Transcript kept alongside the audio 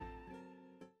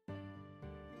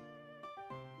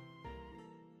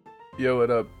Yo,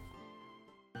 what up?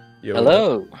 Yo, what up?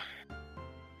 Hello.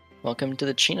 Welcome to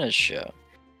the Chinos show.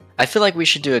 I feel like we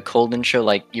should do a cold intro.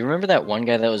 Like, you remember that one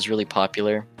guy that was really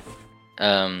popular?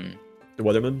 The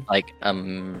Weatherman?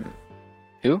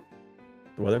 Who?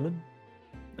 The Weatherman?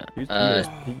 He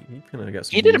kind of got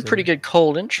some He did a views pretty on good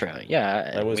cold intro.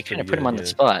 Yeah, That was we kind pretty of put him good, on the yeah.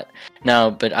 spot. No,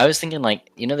 but I was thinking,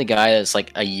 like, you know, the guy that's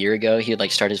like a year ago, he would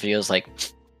like start his videos like,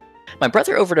 my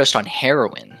brother overdosed on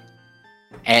heroin,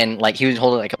 and like he would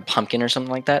hold like a pumpkin or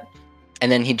something like that,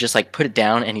 and then he'd just like put it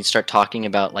down and he'd start talking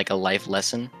about like a life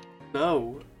lesson.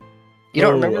 No. You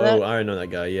don't remember that? Oh, I know that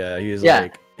guy. Yeah, Yeah.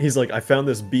 he's like, I found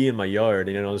this bee in my yard,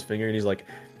 and on his finger, and he's like,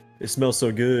 it smells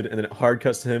so good, and then it hard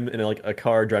cuts to him in like a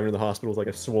car driving to the hospital with like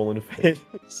a swollen face.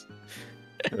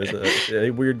 It was a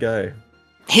weird guy.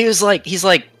 He was like,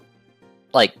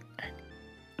 like,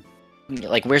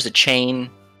 where's the chain?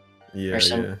 Yeah, Or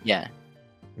some, yeah. yeah.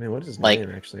 Man, what is his Like-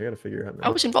 name? Actually, I gotta figure it out. I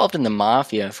Now. was involved in the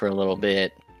mafia for a little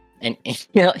bit, and you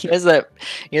know, he has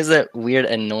that weird,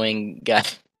 annoying guy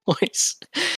voice.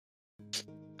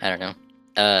 I don't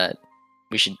know.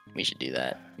 We should do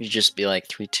that. We should just be like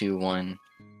 3, 2, 1.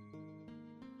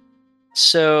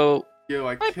 So Yo,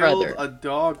 I My killed brother. a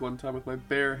dog one time with my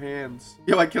bare hands.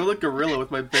 Yo, I killed a gorilla with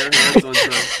my bare hands one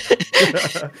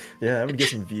time. Yeah, I would get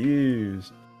some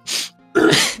views.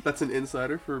 That's an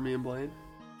insider for me and Blaine.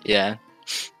 yeah.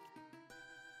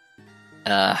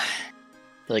 I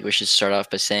feel like we should start off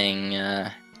by saying,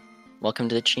 welcome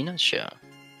to the Chinos show.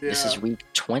 Yeah. This is week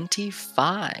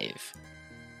 25.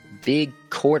 Big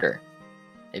quarter.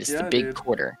 It is the Yeah, big dude.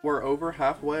 quarter. We're over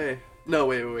halfway. No,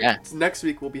 wait. Yeah. Next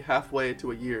week we'll be halfway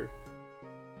to a year.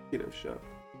 Show.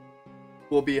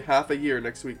 We'll be half a year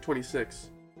next week, 26.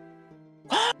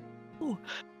 Oh.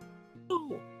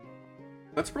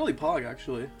 That's really pog,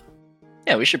 actually.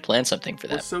 Yeah, we should plan something for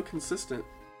We're that. so consistent.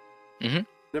 Mhm.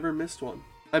 Never missed one.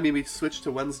 I mean, we switched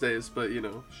to Wednesdays, but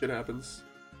shit happens.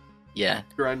 Yeah.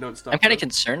 Grind don't stop. I'm kind of though.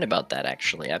 concerned about that,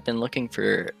 actually. I've been looking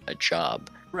for a job.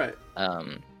 Right.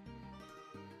 And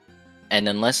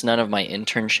unless none of my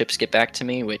internships get back to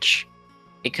me, which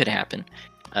it could happen,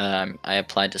 I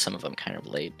applied to some of them kind of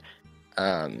late.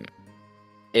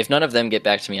 If none of them get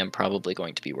back to me, I'm probably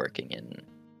going to be working in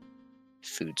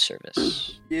food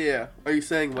service. Yeah. Are you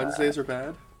saying Wednesdays are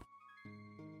bad?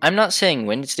 I'm not saying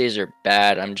Wednesdays are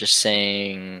bad. I'm just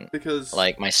saying, Because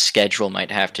like, my schedule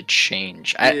might have to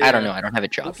change. I Yeah. don't know. I don't have a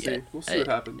we'll job see. yet. We'll see what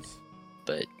happens.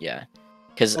 But yeah,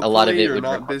 because a lot of Hopefully it you're would.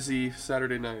 not busy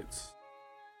Saturday nights.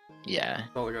 Yeah. That's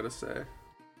all I gotta say.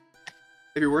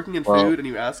 If you're working in Well- food and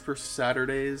you ask for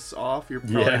Saturdays off, you're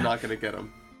probably Yeah. not gonna get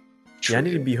them. True. Yeah, I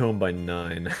need to be home by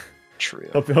 9. True.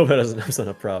 hope that's not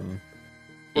a problem.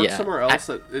 Work Yeah. somewhere else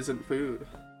that isn't food.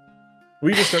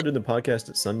 We just started the podcast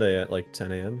at Sunday at like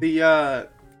 10 a.m. The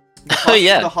Oh,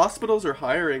 yeah. the hospitals are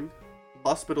hiring.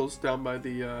 Hospitals down by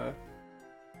the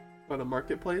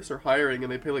marketplace are hiring,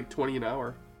 and they pay like 20 an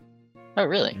hour. Oh,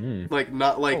 really? Mm. Like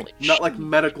not Holy like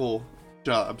medical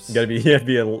jobs. You have to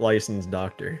be a licensed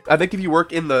doctor. I think if you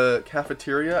work in the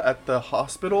cafeteria at the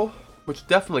hospital, which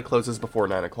definitely closes before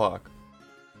 9 o'clock,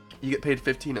 you get paid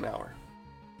 15 an hour.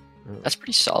 That's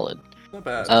pretty solid. Not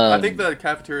bad. Um, I think the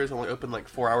cafeteria is only open like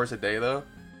 4 hours a day though.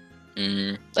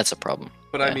 That's a problem.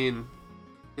 But Yeah. I mean,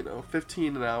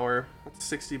 15 an hour, that's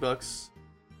 $60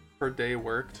 per day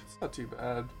worked. It's not too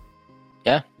bad.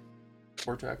 Yeah.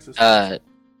 Before taxes.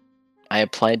 I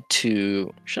applied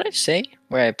to. Should I say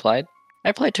where I applied? I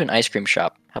applied to an ice cream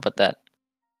shop. How about that?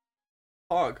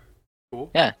 Hog.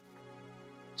 Cool. Yeah.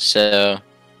 So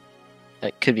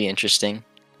that could be interesting.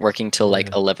 Working till like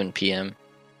Yeah. 11 p.m.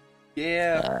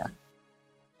 Yeah.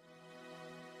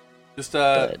 Just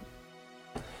But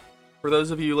for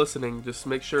those of you listening, just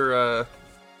make sure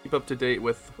keep up to date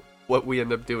with what we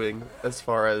end up doing as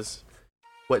far as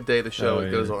what day the show Oh,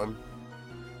 yeah. goes on.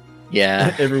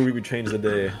 yeah, Every week we change the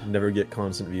day, never get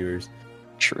constant viewers.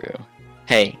 true.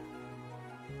 Hey,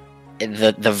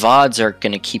 the VODs are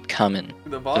gonna keep coming.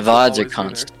 The The VODs VODs are always be there.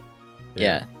 constant.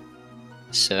 Yeah.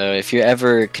 So if you're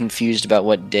ever confused about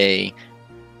what day,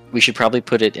 we should probably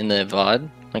put it in the VOD,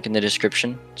 like in the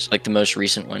description. It's like the most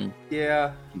recent one.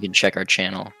 Yeah. You can check our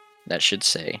channel. That should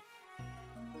say.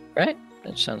 Right?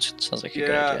 That sounds like a good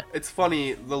Yeah. idea. It's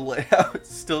funny, the layout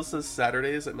still says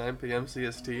Saturdays at 9 p.m.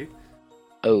 CST.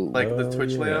 Oh, Like the Oh,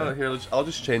 Twitch yeah. layout. Here, I'll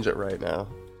just change it right now.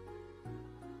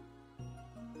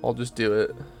 I'll just do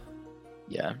it.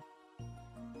 yeah. How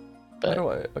But do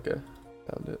I? Okay.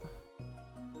 Found it.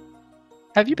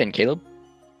 how have you been, Caleb?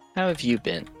 How have you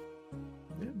been?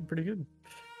 Yeah, pretty good.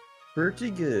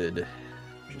 Pretty good.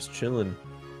 Just chilling.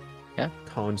 Yeah.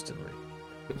 Constantly.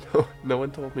 No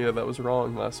one told me that was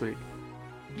wrong last week.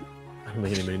 I don't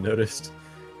think anybody noticed.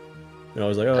 And I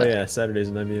was like, oh yeah, Saturdays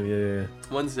at 9 p.m. Yeah.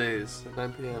 Wednesdays at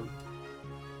 9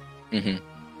 p.m.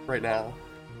 Right now.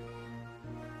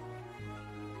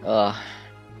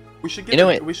 We should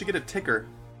get we should get a ticker,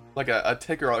 like a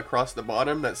ticker across the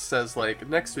bottom that says like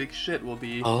next week's shit will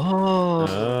be.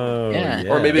 Oh yeah.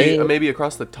 Or maybe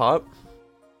across the top.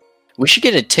 We should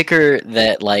get a ticker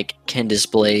that like can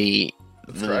display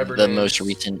the names. most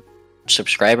recent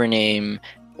subscriber name,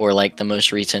 or like the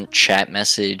most recent chat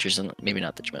message, or something. Maybe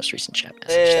not the most recent chat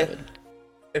message.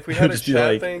 If we had a just be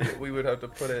chat like- thing, we would have to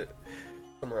put it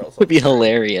somewhere else. Would be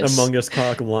hilarious. Among Us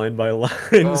cock line by line,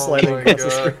 Oh sliding my across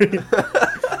the screen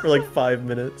God. for like 5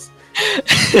 minutes.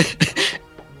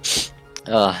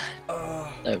 That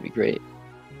would be great.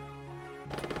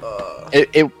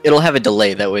 It'll have a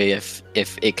delay, that way if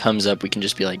it comes up we can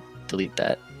just be like, delete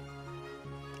that.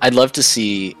 I'd love to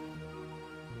see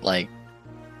like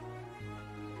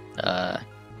I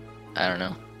don't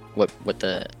know what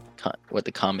the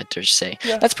commenters say.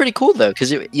 Yeah. That's pretty cool though,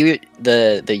 because the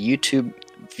YouTube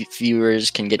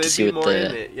viewers can get They'd to see be what more the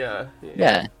in it, yeah.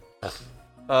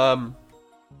 And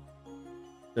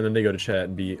then they go to chat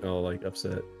and be all like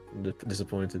upset and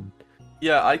disappointed.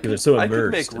 Yeah, I They're could, so I could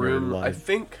immersed make in our room. I life.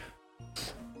 think,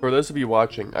 for those of you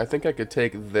watching, I think I could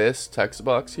take this text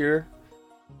box here,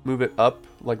 move it up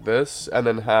like this, and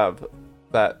then have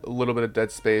that little bit of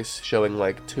dead space showing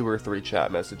like 2 or 3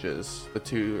 chat messages, the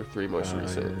 2 or 3 most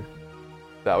recent. Yeah.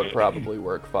 That would probably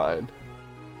work fine.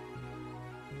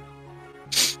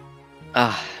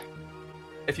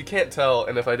 If you can't tell,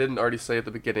 and if I didn't already say at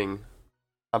the beginning,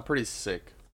 I'm pretty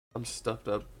sick. I'm stuffed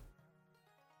up.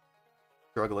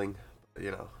 Struggling,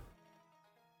 you know.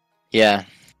 Yeah,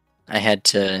 I had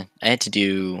to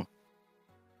do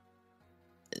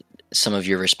some of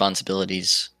your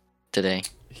responsibilities today.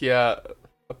 Yeah,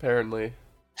 apparently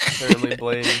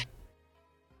Blaine.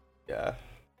 Yeah.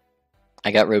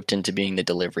 I got roped into being the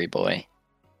delivery boy,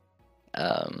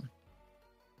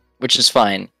 which is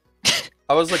fine.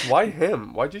 I was like, why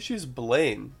him? Why'd you choose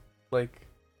Blaine? Like,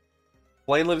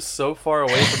 Blaine lives so far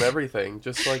away from everything,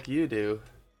 just like you do.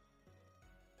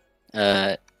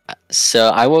 So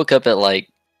I woke up at like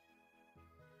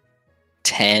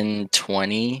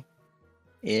 10:20-ish,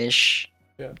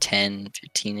 Yeah.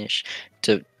 10:15-ish,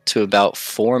 to about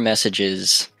 4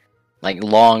 messages, like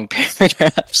long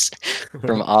paragraphs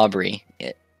from Aubrey,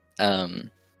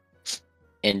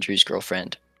 Andrew's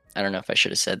girlfriend. I don't know if I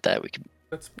should have said that. We could.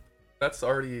 That's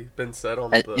already been said on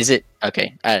the. Is it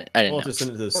okay? I didn't We'll know. just send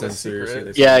it to the What a censor.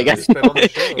 secret. Yeah, I It's been on the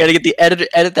show. gotta get the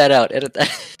edit that out. Edit that.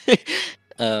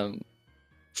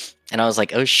 And I was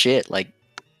like, oh shit, like,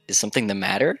 is something the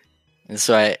matter? And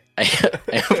so I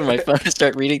open my phone and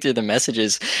start reading through the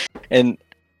messages, and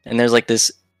there's like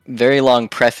this very long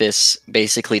preface,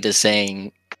 basically just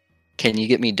saying, "Can you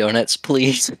get me donuts,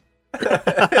 please?"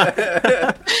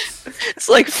 It's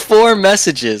like 4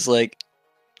 messages, like.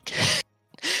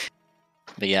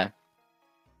 But yeah,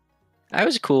 I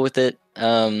was cool with it.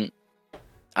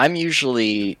 I've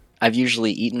usually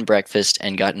eaten breakfast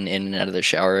and gotten in and out of the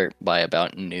shower by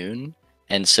about noon,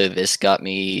 and so this got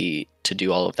me to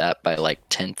do all of that by like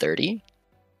 10:30.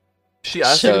 She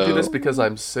asked you to do this because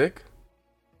I'm sick?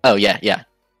 Oh yeah,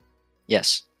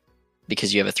 yes,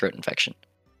 because you have a throat infection.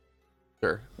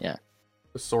 Sure. Yeah.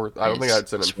 A sore. I don't think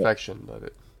it's an infection, but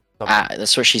it.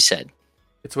 That's what she said.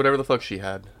 It's whatever the fuck she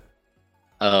had.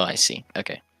 Oh, I see.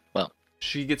 Okay. Well,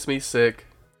 she gets me sick,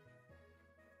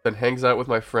 then hangs out with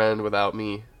my friend without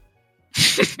me.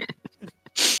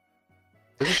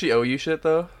 Doesn't she owe you shit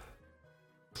though?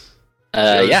 She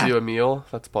owes yeah. you a meal?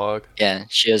 That's pog. Yeah,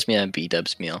 she owes me a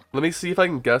B-dubs meal. Let me see if I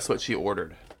can guess what she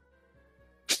ordered.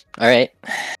 All right.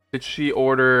 Did she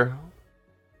order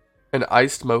an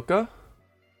iced mocha?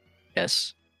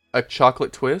 Yes. A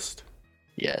chocolate twist?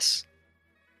 Yes.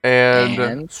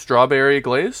 And strawberry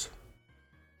glaze?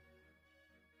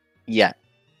 Yeah.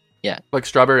 Like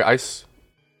strawberry ice?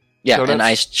 Yeah, donuts?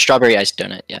 an strawberry iced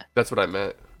donut, yeah. That's what I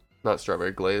meant. Not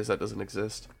strawberry glaze, that doesn't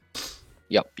exist.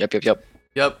 Yep.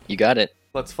 Yep. You got it.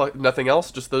 Let's fuck nothing else,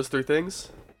 just those 3 things?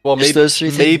 Well, Just maybe those 3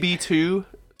 things? maybe 2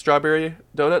 strawberry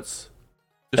donuts?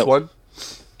 Just Nope. 1?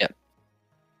 Yep.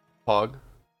 Pog.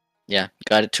 Yeah,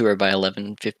 got it to her by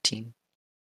 11:15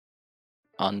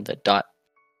 on the dot.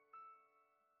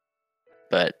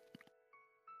 But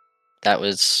that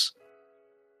was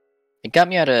it got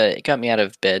me out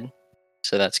of bed,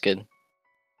 so that's good.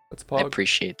 That's I pog.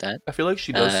 appreciate that. I feel like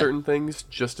she does Uh, certain things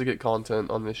just to get content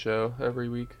on this show every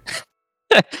week.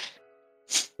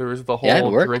 There was the Yeah, it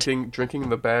whole worked. drinking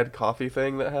the bad coffee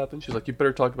thing that happened. She's like, you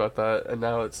better talk about that. And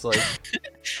now it's like,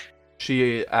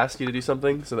 she asked you to do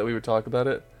something so that we would talk about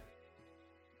it.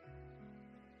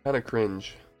 Kind of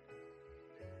cringe.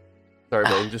 Sorry,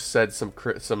 man. Just said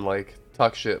some like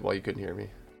talk shit while you couldn't hear me.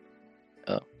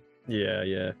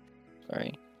 Yeah.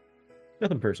 Sorry.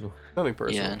 Nothing personal. Nothing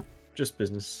personal. Yeah. Just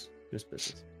business.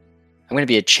 I'm gonna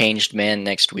be a changed man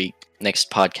next week. Next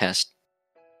podcast.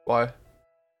 Why?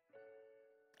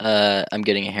 I'm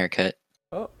getting a haircut.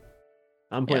 Oh.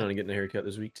 I'm planning on getting a haircut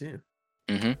this week too.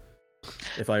 Mm-hmm.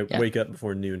 If I Yeah. wake up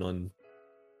before noon on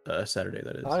Saturday,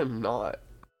 that is. I'm not.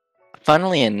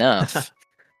 Funnily enough,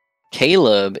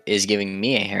 Caleb is giving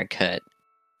me a haircut,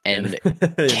 and I'm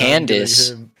Candace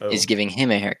giving him- oh. is giving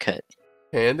him a haircut.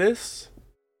 Candace?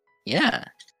 Yeah,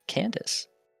 Candace.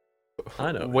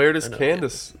 I know. Where does I know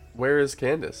Candace? Where is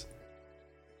Candace?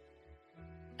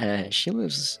 She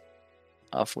lives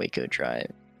off Waco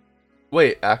Drive.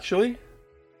 Wait, actually?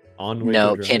 On Waco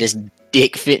No, Drive. Candace,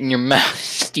 dick fit in your mouth,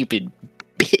 stupid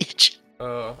bitch.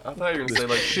 I thought you were gonna say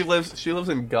like she lives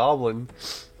in Goblin.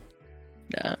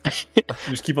 Nah.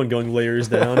 Just keep on going layers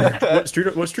down. What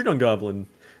street on Goblin?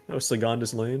 Oh,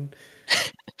 Sagandus Lane.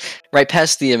 Right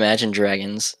past the Imagine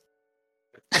Dragons.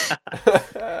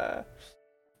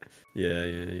 Yeah.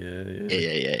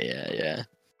 Yeah.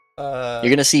 You're You're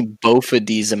gonna see both of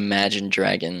these Imagine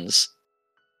Dragons.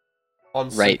 on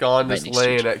right Secondus next to each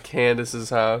Lane other. at Candace's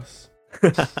house,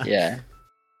 Yeah.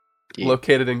 Dude,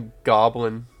 located in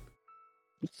Goblin.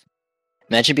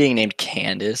 imagine being named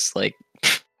Candace. Like,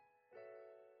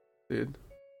 Dude,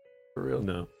 for real,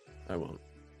 No, I won't.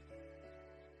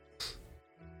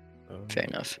 fair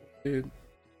enough. dude.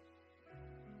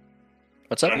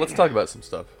 What's up? Let's talk about some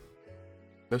stuff.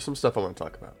 There's some stuff I want to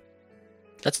talk about.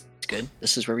 That's good.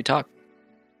 This is where we talk.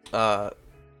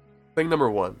 Thing number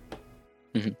one.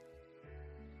 Mhm.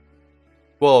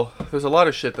 Well, there's a lot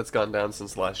of shit that's gone down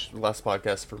since last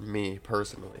podcast for me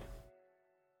personally.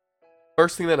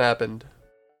 First thing that happened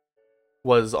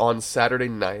was on Saturday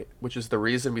night, which is the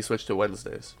reason we switched to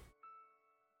Wednesdays.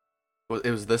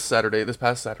 It was this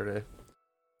past Saturday.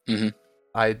 Mhm.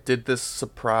 I did this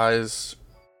surprise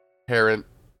parent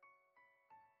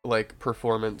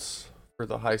performance for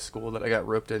the high school that I got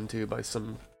roped into by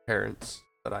some parents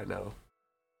that I know.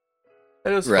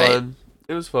 And it was Right. fun.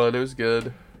 It was fun. It was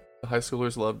good. The high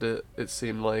schoolers loved it, it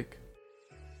seemed like.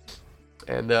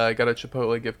 And I got a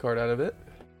Chipotle gift card out of it.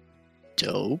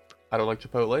 Dope. I don't like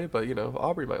Chipotle, but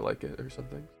Aubrey might like it or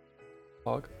something.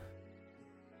 Hog.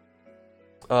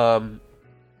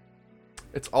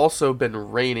 It's also been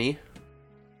rainy.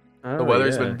 The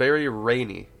weather's been very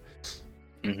rainy.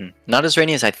 Not as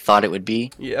rainy as I thought it would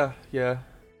be. Yeah.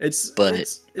 But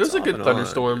It was a off good and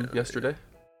thunderstorm on. yesterday.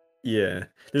 Yeah,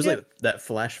 there's Yeah. like that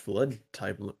flash flood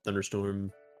type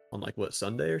thunderstorm on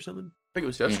Sunday or something. I think it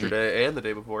was yesterday and the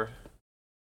day before.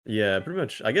 Yeah, pretty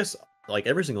much. I guess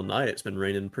every single night it's been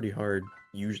raining pretty hard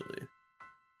usually.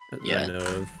 That Yeah. I know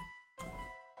of.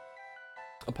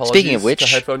 Apologies Speaking of which- to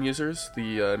headphone users,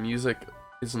 the music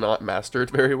is not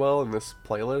mastered very well in this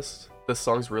playlist. This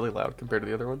song's really loud compared to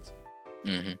the other ones.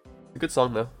 hmm A good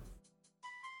song though.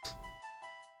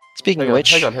 Speaking of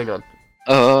which, hang on.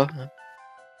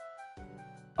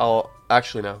 I'll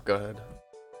actually no. Go ahead.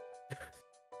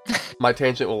 My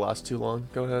tangent will last too long.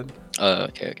 Go ahead.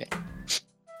 okay.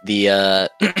 The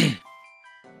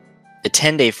the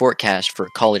 10-day forecast for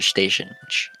College Station,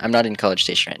 which I'm not in College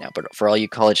Station right now, but for all you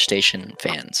College Station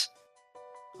fans,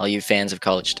 all you fans of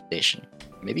College Station,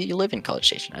 maybe you live in College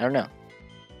Station, I don't know.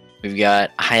 We've got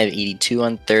a high of 82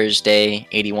 on Thursday,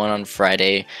 81 on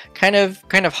Friday, kind of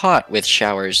hot with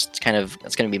showers. It's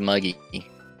gonna be muggy,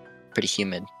 pretty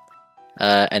humid,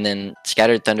 and then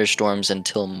scattered thunderstorms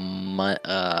until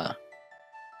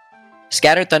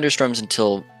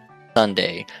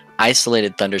Sunday,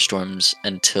 isolated thunderstorms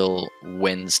until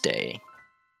Wednesday,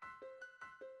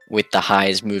 with the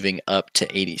highs moving up to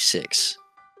 86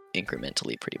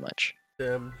 incrementally, pretty much.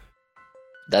 Damn.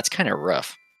 That's kind of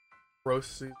rough.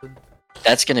 Roast season.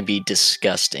 That's gonna be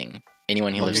disgusting.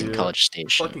 Anyone who lives in Yeah. College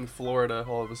Station. Fucking Florida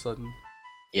all of a sudden.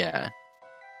 Yeah.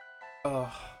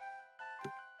 Ugh.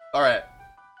 Alright.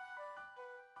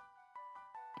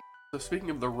 So speaking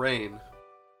of the rain.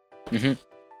 Mhm.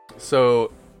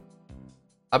 So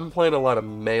I've been playing a lot of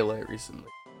Melee recently.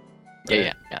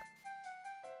 Yeah.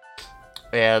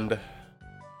 And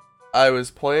I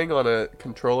was playing on a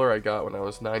controller I got when I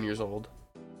was 9 years old.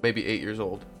 Maybe 8 years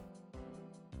old.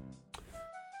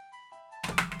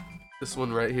 This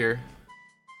one right here.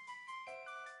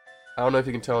 I don't know if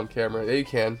you can tell on camera. Yeah, you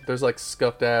can. There's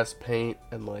scuffed ass paint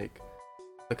and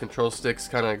the control stick's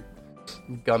kind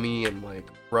of gummy and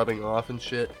rubbing off and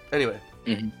shit. Anyway.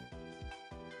 Mhm.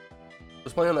 I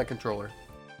was playing on that controller.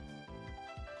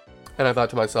 And I thought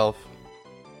to myself,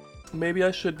 maybe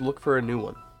I should look for a new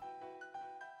one.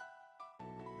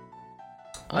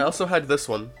 I also had this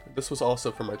one. This was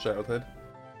also from my childhood.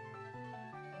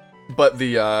 But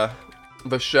the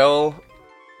shell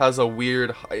has a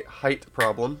weird height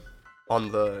problem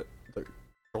on the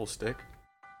control stick.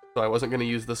 So I wasn't going to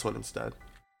use this one instead.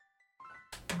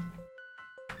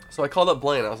 So I called up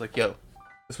Blaine. I was like, yo,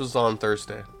 this was on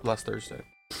last Thursday.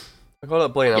 I called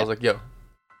up Blaine. I was like, yo,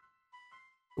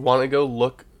 want to go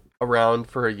look around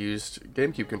for a used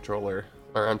GameCube controller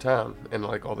around town and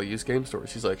like all the used game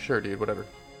stores? He's like, sure, dude, whatever.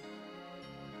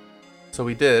 So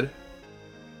we did.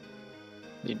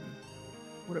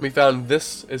 We found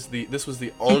this was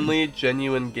the only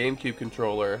genuine GameCube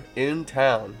controller in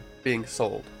town being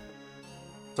sold.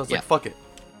 So I was like, fuck it,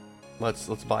 let's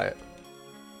buy it.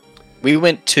 We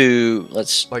went to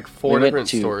four different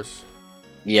stores.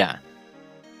 Yeah.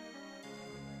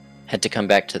 Had to come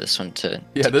back to this one to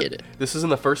get it. This is in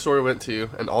the first store we went to,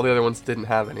 and all the other ones didn't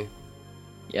have any.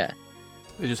 Yeah.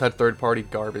 They just had third-party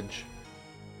garbage.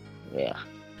 Yeah.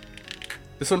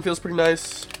 This one feels pretty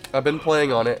nice. I've been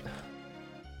playing on it.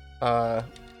 I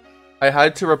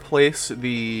had to replace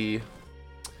the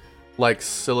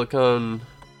silicone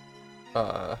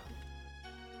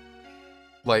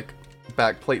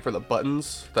back plate for the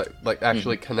buttons that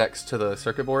actually connects to the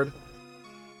circuit board,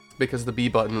 because the B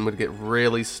button would get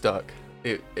really stuck.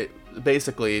 It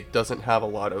basically doesn't have a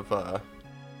lot of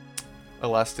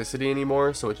elasticity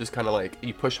anymore, so it just kind of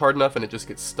you push hard enough and it just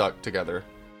gets stuck together.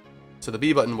 So the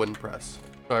B button wouldn't press.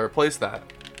 So I replaced that.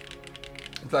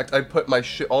 In fact, I put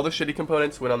all the shitty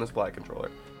components went on this black controller.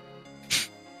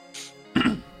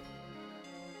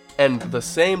 And the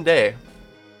same day,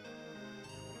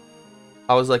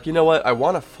 I was like, you know what? I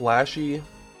want a flashy,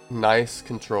 nice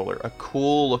controller. A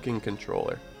cool looking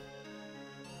controller.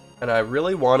 And I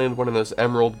really wanted one of those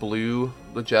emerald blue,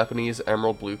 the Japanese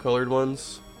emerald blue colored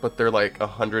ones. But they're like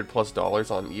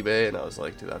 $100+ on eBay, and I was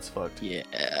like, dude, that's fucked.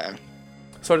 Yeah.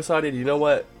 So I decided, you know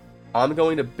what? I'm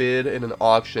going to bid in an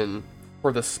auction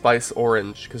for the Spice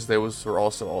Orange, because those were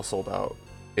also all sold out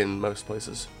in most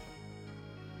places.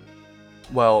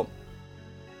 Well,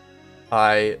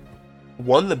 I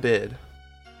won the bid.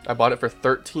 I bought it for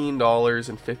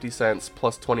 $13.50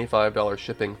 plus $25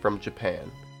 shipping from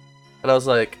Japan. And I was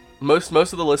like, most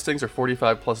of the listings are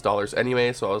 $45+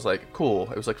 anyway, so I was like,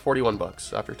 cool. It was like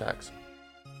 $41 after tax.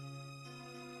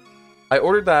 I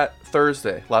ordered that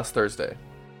last Thursday.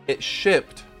 It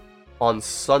shipped on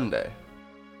Sunday.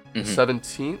 The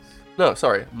 17th? No,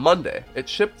 sorry, Monday. It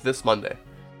shipped this Monday.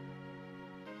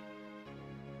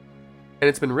 And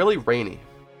it's been really rainy.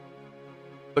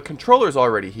 The controller's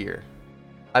already here.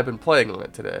 I've been playing on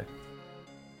it today.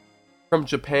 From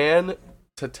Japan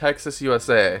to Texas,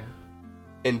 USA,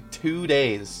 in 2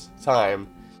 days' time,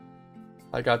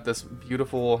 I got this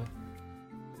beautiful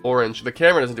orange. The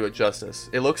camera doesn't do it justice.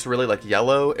 It looks really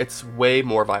yellow. It's way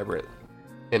more vibrant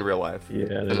in real life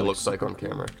than it looks like on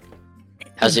camera.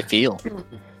 How's it feel? Does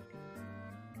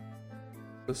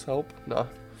this help? Nah.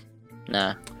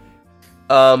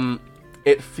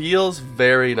 It feels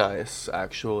very nice,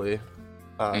 actually.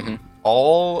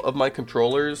 All of my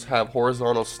controllers have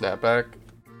horizontal snapback,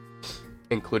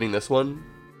 including this one.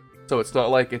 So it's not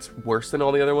like it's worse than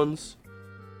all the other ones.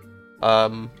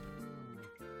 But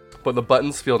the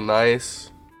buttons feel nice.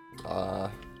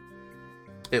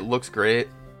 It looks great.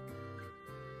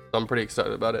 I'm pretty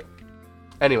excited about it.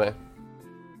 Anyway,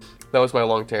 that was my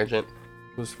long tangent.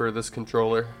 It was for this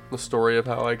controller. The story of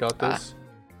how I got this.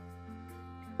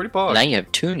 Pretty pog. Now you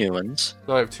have 2 new ones.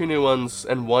 No, I have 2 new ones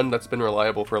and one that's been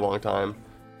reliable for a long time.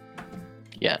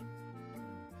 Yeah.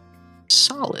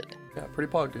 Solid. Yeah,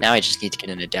 pretty pog, dude. Now I just need to get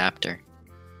an adapter.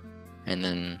 And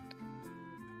then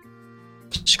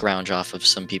scrounge off of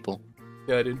some people.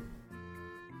 Yeah, dude.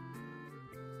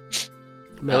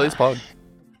 Melee's pog.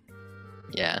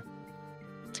 Yeah.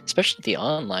 Especially the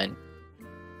online.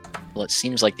 Well, it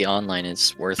seems like the online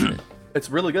is worth it. It's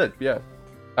really good, yeah.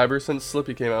 Ever since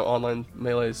Slippy came out, online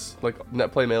Melee's,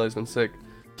 Netplay Melee's been sick.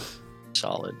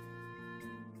 Solid.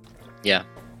 Yeah.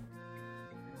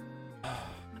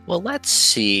 Well, let's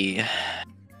see.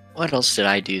 What else did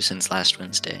I do since last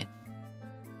Wednesday?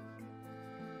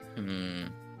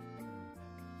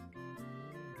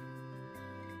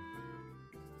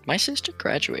 My sister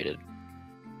graduated.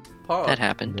 Pog. That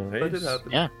happened. Nice. That did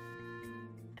happen. Yeah.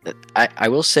 I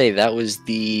will say that was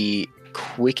the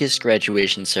quickest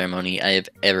graduation ceremony I have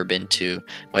ever been to,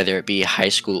 whether it be high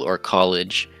school or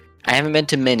college. I haven't been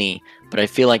to many, but I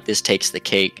feel like this takes the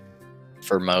cake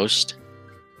for most.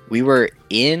 We were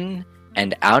in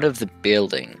and out of the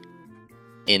building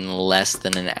in less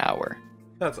than an hour.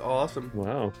 That's awesome.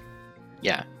 Wow.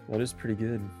 Yeah. That is pretty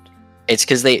good. It's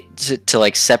because they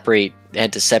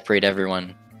had to separate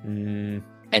everyone.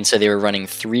 And so they were running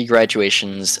 3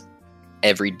 graduations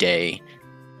every day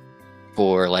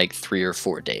for like 3 or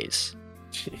 4 days.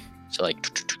 Gee. So like,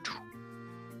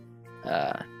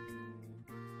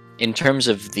 in terms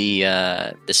of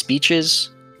the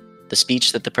speeches, the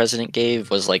speech that the president gave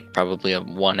was like probably a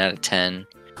 1 out of 10.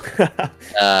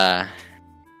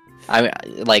 I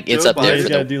like it's Joe up there Biden for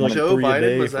gotta the do, like, Joe 3 a Biden,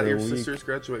 day was for that a your week. sister's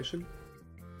graduation?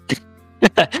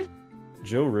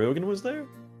 Joe Rogan was there?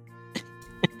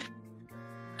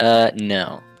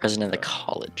 No, president of the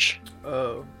college.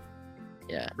 Oh.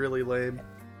 Yeah. Really lame.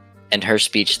 And her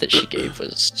speech that she gave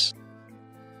was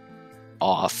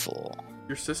awful.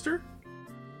 Your sister?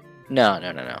 No.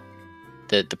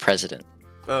 The president.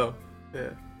 Oh, yeah.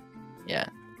 Yeah,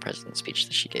 president speech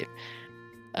that she gave.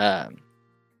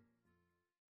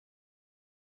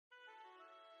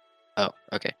 Oh,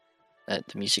 okay. The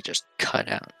music just cut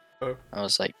out. Oh. I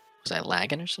was like, was I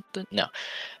lagging or something? No.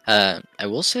 I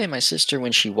will say my sister,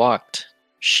 when she walked,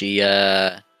 she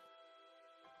had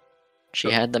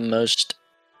the most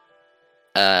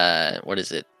what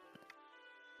is it?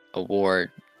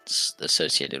 Awards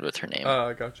associated with her name. Oh,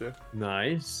 I gotcha.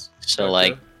 Nice. So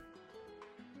Gotcha.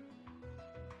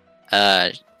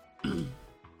 like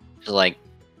like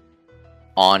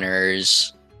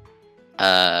honors,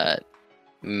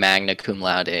 magna cum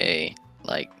laude,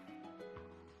 like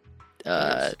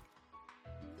Nice.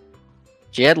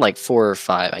 she had like 4 or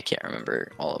 5, I can't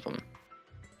remember all of them,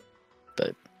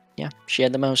 but yeah, she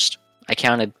had the most. I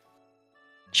counted.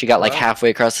 She got like Wow. halfway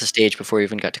across the stage before we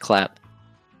even got to clap.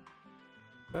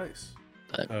 Nice.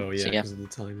 But, Oh, so yeah, yeah. because of the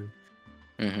timing.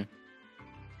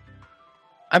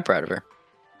 I'm proud of her.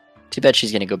 Too bad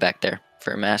she's gonna go back there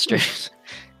for a master's.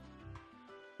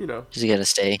 You know, She's gonna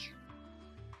stay.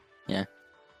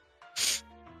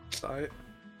 I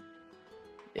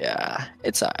Yeah,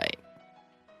 it's alright.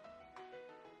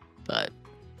 But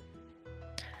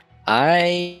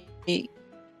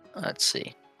let's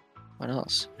see. What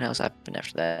else? What else happened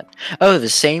after that? Oh, the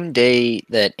same day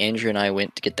that Andrew and I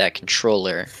went to get that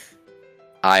controller,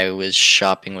 I was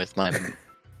shopping with my.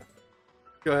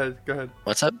 Go ahead.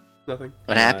 What's up? Nothing.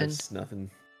 What Nah, happened? it's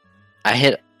nothing. I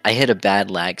hit a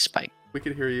bad lag spike. We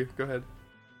can hear you. Go ahead.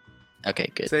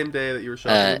 Okay, good. Same day that you were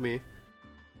shopping with me.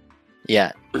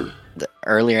 Yeah,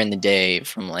 earlier in the day,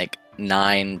 from like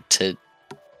 9 to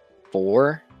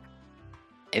 4,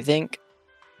 I think.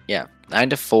 Yeah, 9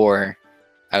 to 4.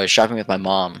 I was shopping with my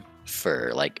mom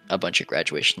for like a bunch of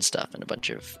graduation stuff and a bunch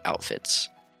of outfits.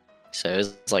 So it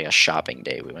was like a shopping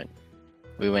day.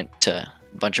 We went to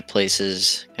a bunch of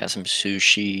places, got some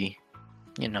sushi,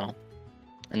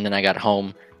 and then I got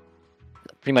home.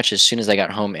 Pretty much as soon as I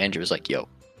got home, Andrew was like, "Yo,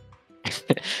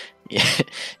 yeah,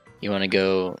 you want to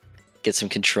go get some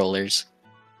controllers?"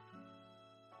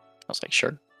 I was like,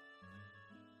 "Sure."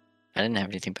 I didn't have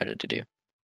anything better to do.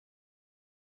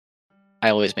 I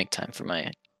always make time for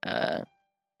my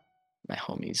my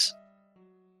homies.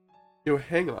 Yo,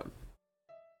 hang on.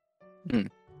 Hmm.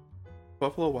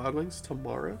 Buffalo Wild Wings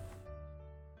tomorrow?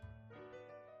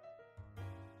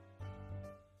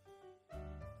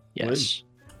 Yes,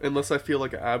 Unless I feel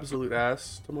like an absolute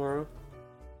ass tomorrow.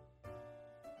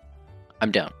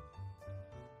 I'm down.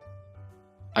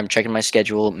 I'm checking my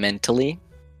schedule mentally.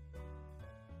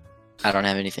 I don't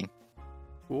have anything.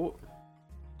 Cool.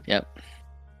 Yep.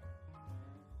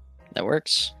 That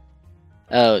works.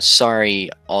 Oh, sorry,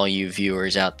 all you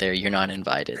viewers out there, you're not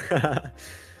invited.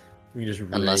 We could just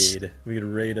Unless- raid. We could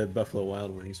raid a Buffalo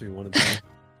Wild Wings if we wanted to.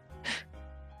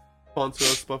 Sponsor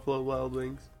us, Buffalo Wild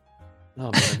Wings. Oh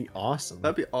man, that'd be awesome.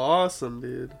 That'd be awesome,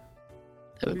 dude.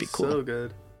 That would be cool. So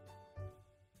good.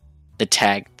 The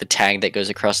tag that goes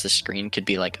across the screen could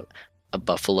be like a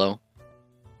buffalo.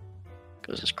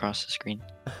 Goes across the screen.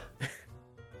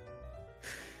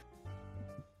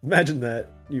 Imagine that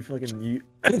you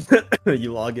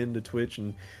you log into Twitch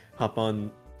and hop on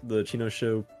the Chino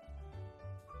Show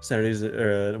Saturdays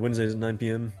or Wednesdays at 9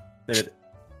 p.m. and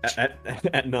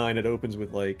at 9 it opens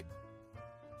with like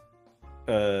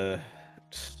how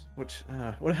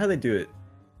they do it?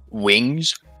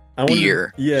 Wings. I wanted,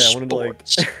 Beer, I wanted to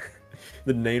sports. like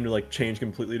the name to like change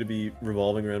completely to be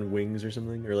revolving around wings or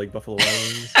something, or like Buffalo Wild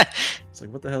Wings. It's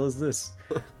like, what the hell is this?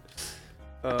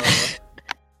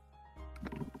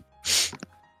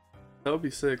 That would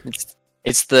be sick.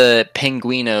 It's the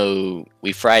Penguino.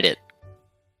 We fried it.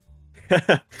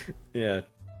 Yeah,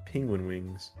 penguin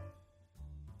wings.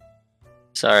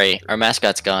 Sorry, our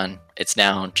mascot's gone. It's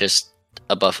now just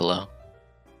a buffalo.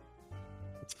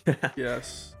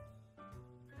 Yes.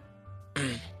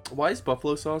 Why is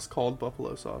buffalo sauce called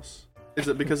buffalo sauce? Is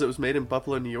it because it was made in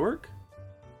Buffalo, New York?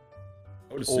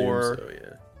 I would assume Or- so,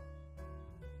 yeah.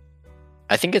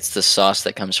 I think it's the sauce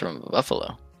that comes from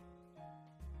buffalo.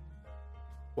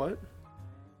 What?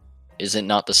 Is it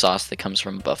not the sauce that comes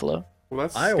from buffalo? Well,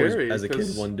 that's I always, scary. as a kid,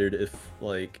 'cause wondered if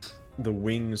like the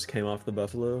wings came off the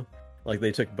buffalo, like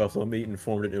they took buffalo meat and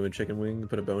formed it into a chicken wing and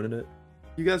put a bone in it.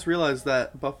 You guys realize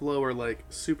that buffalo are like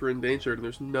super endangered, and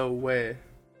there's no way,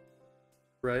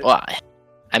 right? Well,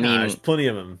 I Nah, mean, there's plenty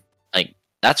of them. like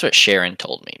that's what Sharon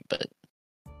told me, but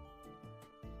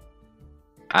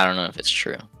I don't know if it's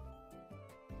true.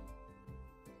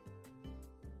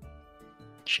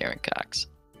 Sharon Cox.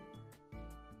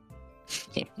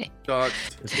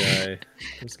 Doxed. This guy.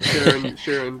 This guy.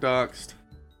 Sharon doxed.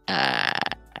 Ah,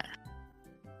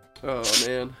 Oh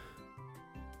man.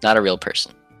 not a real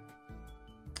person.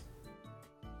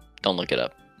 Don't look it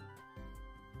up.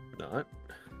 Not.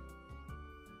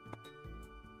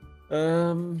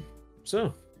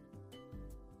 So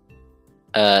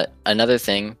Another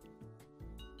thing.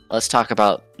 Let's talk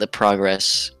about the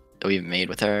progress that we've made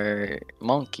with our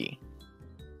monkey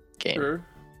game. Sure.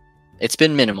 It's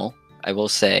been minimal, I will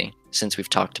say, since we've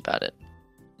talked about it.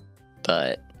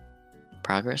 But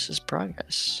progress is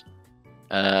progress.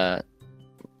 Yeah.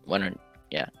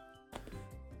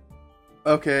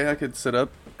 Okay, I could sit up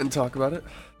and talk about it.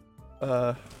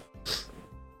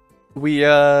 We've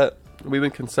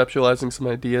been conceptualizing some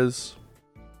ideas.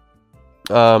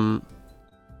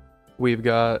 We've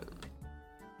got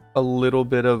a little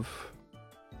bit of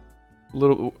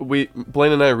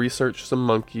Blaine and I researched some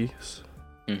monkeys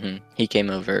He came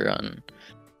over on, I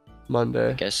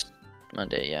Monday. guess,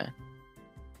 Monday, yeah.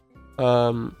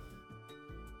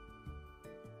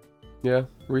 Yeah,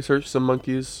 researched some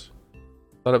monkeys,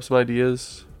 thought up some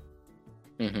ideas,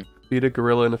 hmm beat a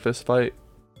gorilla in a fist fight.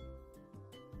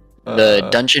 The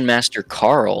Dungeon Master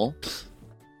Carl,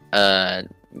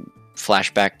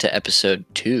 flashback to episode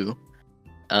 2,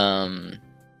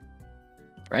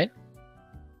 right?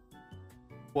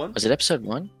 One? Was it episode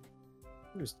 1?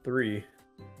 it was 3.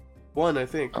 One, I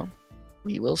think. Oh.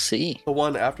 We will see. The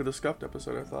one after the scuffed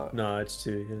episode, I thought. No, it's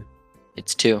 2. Yeah.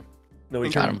 It's 2. No, we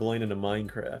Got turned him. Blaine into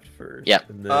Minecraft first. Yep.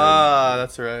 And then... Ah,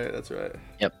 that's right. That's right.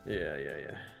 Yeah.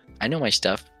 I know my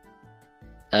stuff.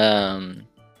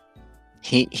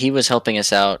 He was helping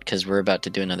us out because we're about to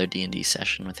do another D&D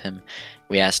session with him.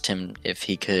 We asked him if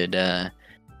he could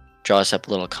draw us up a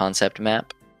little concept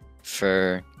map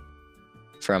for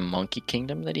a monkey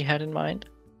kingdom that he had in mind.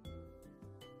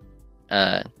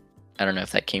 I don't know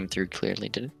if that came through clearly,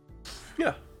 did it?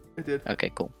 Yeah, it did.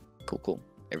 Okay, cool.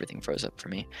 Everything froze up for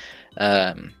me.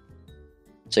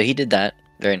 So he did that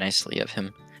very nicely of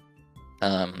him.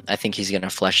 I think he's gonna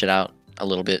flesh it out a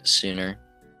little bit sooner,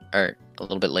 or a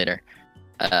little bit later,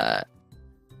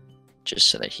 just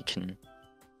so that he can.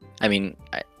 I mean,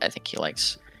 I think he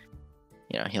likes,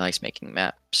 he likes making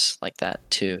maps like that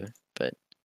too. But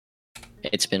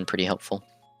it's been pretty helpful.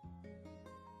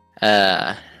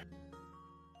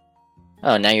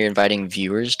 Oh, now you're inviting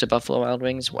viewers to Buffalo Wild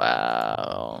Wings?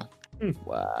 Wow.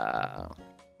 Wow.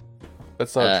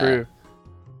 That's not true.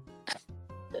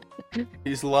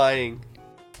 He's lying.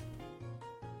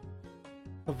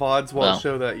 The VODs won't Well.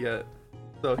 show that yet,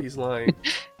 so he's lying.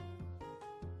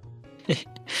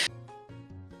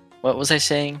 What was I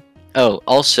saying? Oh,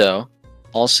 also,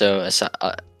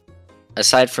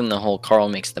 aside from the whole Carl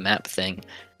makes the map thing,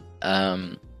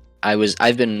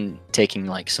 I've been taking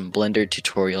like some Blender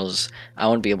tutorials. I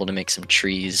want to be able to make some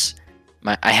trees.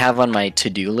 I have on my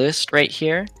to-do list right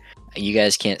here. You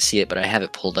guys can't see it, but I have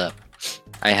it pulled up.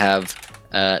 I have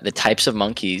the types of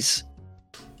monkeys.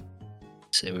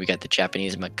 So we got the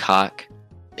Japanese macaque,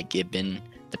 the gibbon,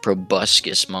 the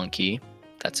proboscis monkey.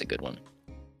 That's a good one.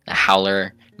 The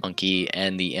howler monkey,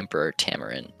 and the emperor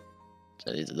tamarin.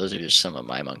 So those are just some of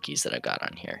my monkeys that I got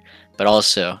on here. But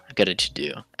also, I've got a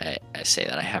to-do. I say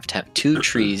that I have to have 2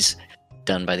 trees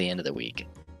done by the end of the week.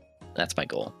 That's my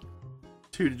goal.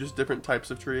 2 just different types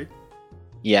of tree.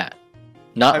 Yeah.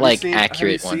 Not Have like you seen,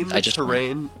 accurate have you seen ones. the I just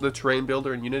the terrain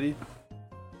builder in Unity.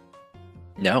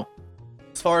 No.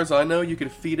 As far as I know, you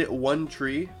could feed it one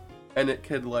tree, and it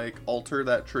could like alter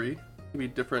that tree. It could be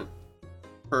different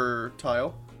per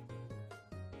tile.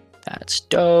 That's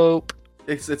dope.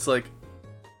 It's like,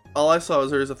 all I saw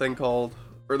was there's a thing called,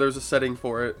 or there's a setting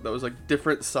for it that was like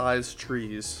different size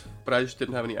trees, but I just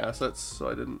didn't have any assets, so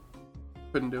I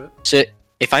couldn't do it. So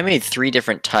if I made 3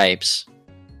 different types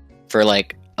for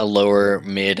like a lower,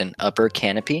 mid, and upper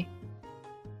canopy,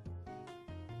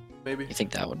 Maybe, you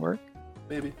think that would work?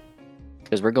 maybe.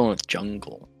 Because we're going with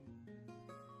jungle.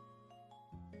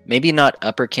 Maybe not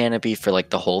upper canopy for like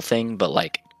the whole thing, but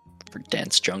like for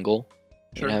dense jungle,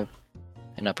 Sure. you have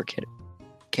an upper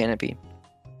canopy.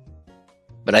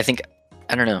 But I think,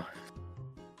 I don't know.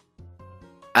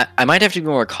 I might have to be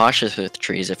more cautious with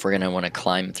trees if we're gonna want to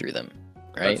climb through them.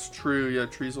 right? That's true. Yeah,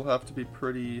 trees will have to be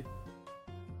pretty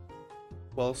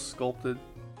well sculpted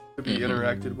to be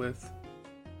interacted with.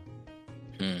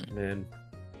 Man,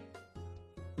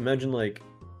 imagine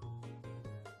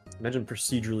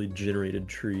procedurally generated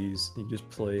trees you just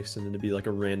place, and then it'd be like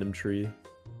a random tree.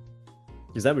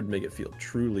 Because that would make it feel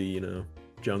truly,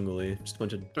 jungly. Just a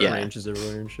bunch of branches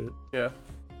everywhere and shit. Yeah.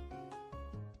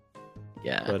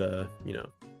 Yeah. But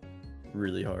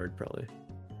really hard probably.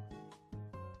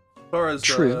 As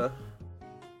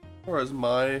far as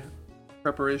my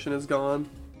preparation has gone,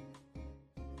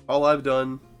 all I've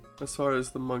done as far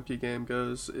as the monkey game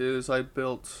goes is I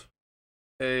built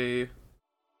a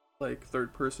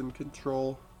third-person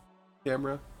control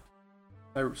camera.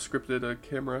 I scripted a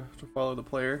camera to follow the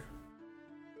player.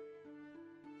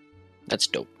 That's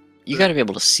dope. You gotta be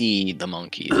able to see the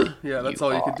monkey. Yeah, that's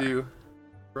all you can do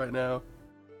right now.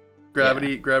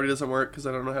 Gravity doesn't work because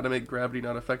I don't know how to make gravity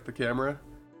not affect the camera.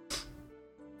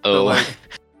 Oh.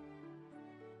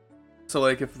 So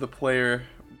if the player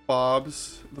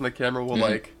bobs, then the camera will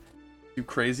do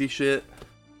crazy shit.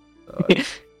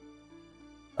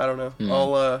 I don't know.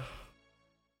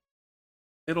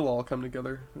 It'll all come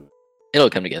together. It'll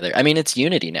come together. I mean, it's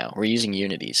Unity now. We're using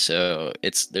Unity, so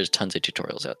there's tons of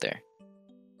tutorials out there.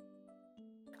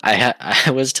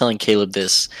 I was telling Caleb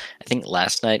this, I think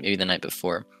last night, maybe the night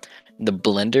before. The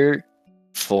Blender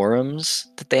forums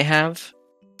that they have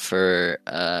for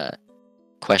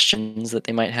questions that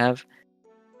they might have,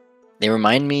 they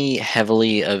remind me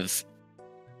heavily of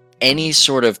any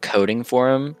sort of coding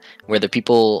forum where the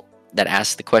people that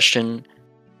ask the question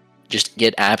just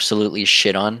get absolutely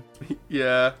shit on.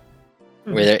 Yeah.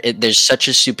 Where there's such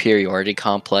a superiority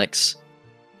complex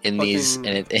in these, and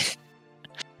it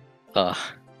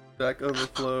Stack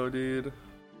Overflow, dude.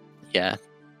 Yeah.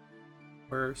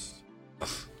 Worst.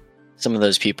 Some of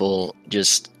those people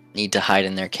just need to hide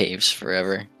in their caves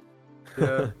forever.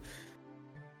 Yeah.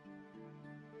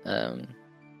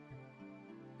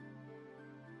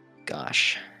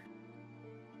 Gosh.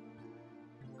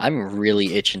 I'm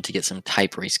really itching to get some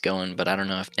type race going, but I don't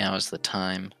know if now is the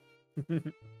time.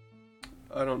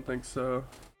 I don't think so.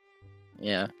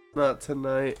 Yeah. Not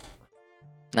tonight.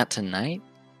 Not tonight?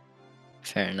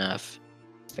 Fair enough.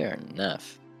 Fair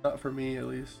enough. Not for me, at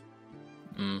least.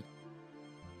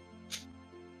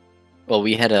 Well,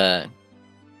 we had I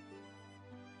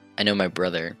know my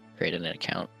brother created an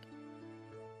account.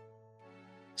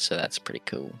 So that's pretty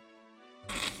cool.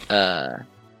 1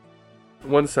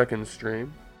 second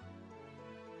stream.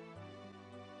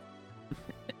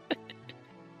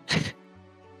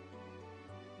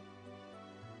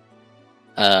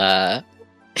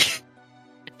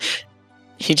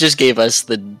 He just gave us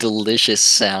the delicious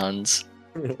sounds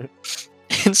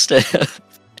instead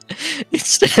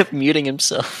of muting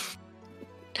himself.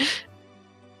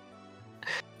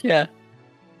 Yeah,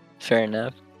 fair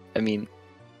enough. I mean,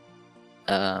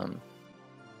 that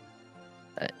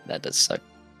does suck.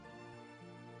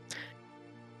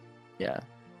 Yeah.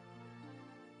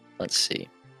 Let's see.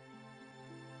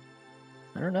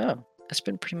 I don't know. That's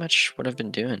been pretty much what I've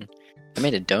been doing. I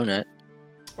made a donut.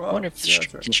 Well, I wonder if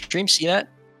can stream see that?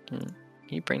 Can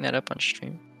you bring that up on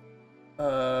stream?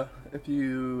 If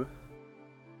you...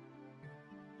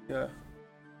 Yeah.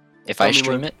 If I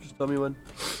stream it? Just tell me when.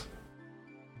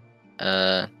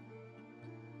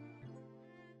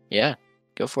 Yeah,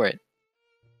 go for it.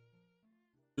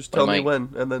 Just tell me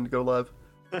when, and then go live.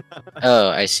 Oh,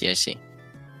 I see.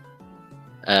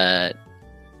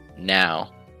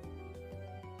 Now.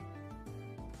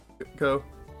 Go.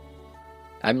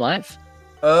 I'm live.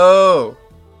 Oh!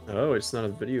 Oh, it's not a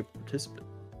video participant.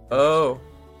 Oh.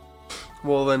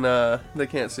 Well, then, they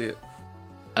can't see it.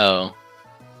 Oh.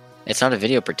 It's not a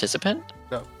video participant?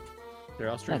 No. Here,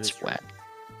 I'll stream That's this. whack.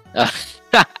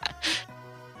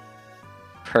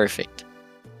 Perfect.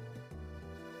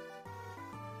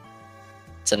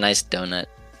 It's a nice donut.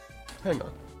 Hang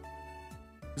on.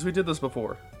 Because we did this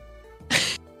before.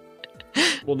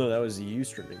 Well, no, that was you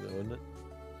streaming, though, wasn't it?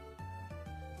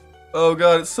 Oh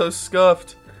god, it's so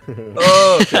scuffed.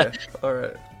 Oh, okay.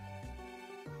 Alright.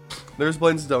 There's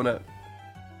Blaine's donut.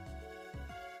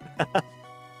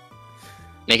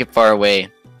 Make it far away.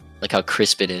 Look how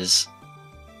crisp it is.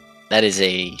 That is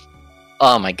a...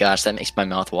 Oh my gosh, that makes my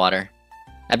mouth water.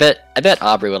 I bet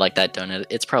Aubrey would like that donut.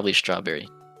 It's probably strawberry. She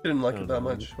didn't like it that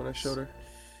much when I showed her.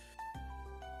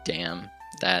 Damn,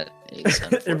 that is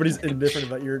Everybody's indifferent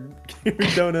about your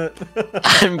donut.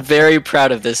 I'm very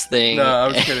proud of this thing. No, I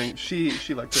was kidding. She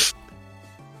liked it.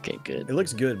 Okay, good. It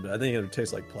looks good, but I think it would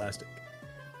taste like plastic.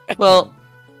 Well,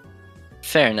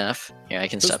 fair enough. Here, I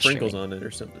can Put stop sprinkles streaming. on it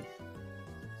or something.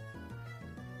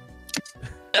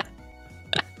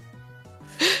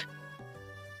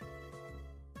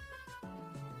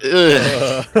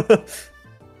 Ugh.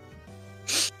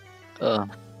 Ugh.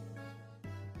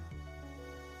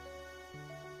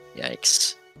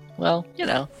 Yikes. Well, you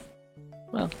know.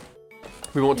 Well.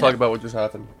 We won't talk about what just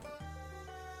happened.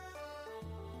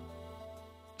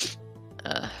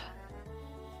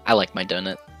 I like my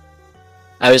donut.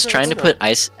 I was trying to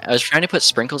put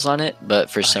sprinkles on it, but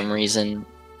for some reason,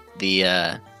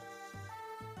 the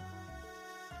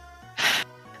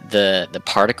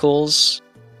particles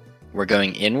were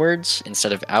going inwards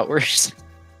instead of outwards,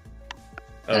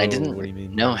 and I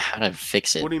didn't know how to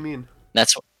fix it. What do you mean?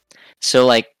 So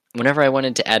like whenever I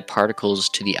wanted to add particles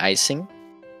to the icing,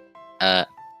 I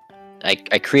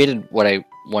created what I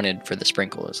wanted for the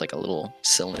sprinkle. It's like a little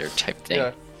cylinder type thing.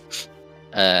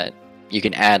 Yeah. You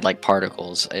can add like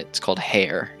particles. It's called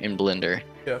hair in Blender.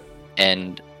 Yeah.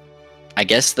 And I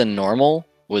guess the normal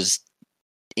was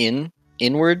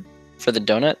inward for the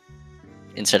donut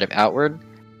instead of outward.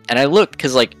 And I looked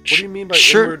because like. What do you mean by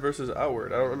inward versus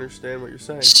outward? I don't understand what you're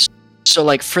saying. So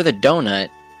like for the donut,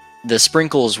 the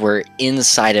sprinkles were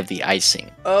inside of the icing.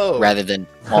 Oh. Rather than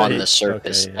on the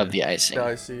surface of the icing. Now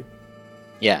I see.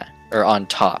 Yeah, or on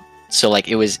top. So like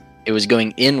it was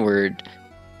going inward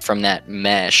from that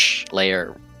mesh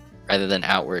layer rather than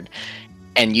outward.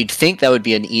 And you'd think that would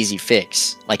be an easy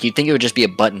fix. Like you'd think it would just be a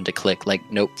button to click, like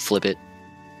nope, flip it.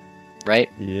 Right?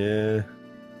 Yeah.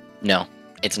 No,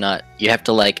 it's not. You have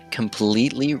to like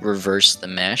completely reverse the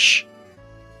mesh.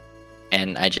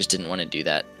 And I just didn't want to do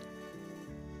that.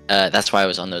 That's why I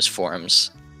was on those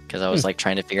forums. Because I was like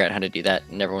trying to figure out how to do that.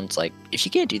 And everyone's like, if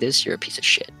you can't do this, you're a piece of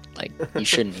shit. Like, you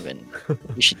shouldn't even,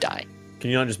 you should die. Can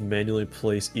you not just manually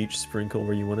place each sprinkle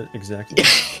where you want it exactly?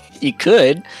 You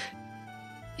could.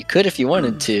 You could if you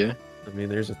wanted to. I mean,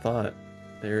 there's a thought.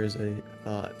 There is a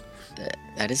thought.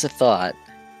 That is a thought.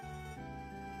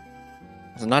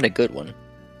 It's not a good one.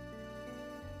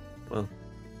 Well.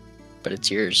 But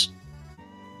it's yours.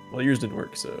 Well, yours didn't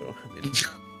work, so... I mean...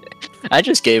 I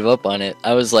just gave up on it.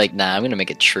 I was like, nah, I'm gonna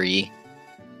make a tree.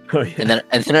 Oh, yeah.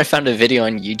 And then I found a video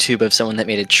on YouTube of someone that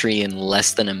made a tree in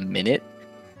less than a minute.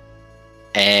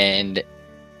 And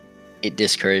it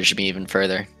discouraged me even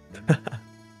further.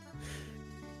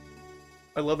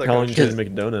 I love that. How long did you make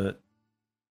a donut?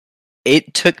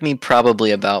 It took me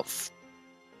probably about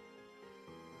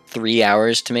 3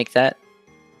 hours to make that.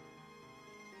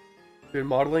 Dude,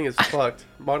 modeling is fucked.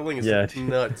 Modeling is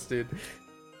nuts, dude.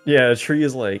 Yeah, a tree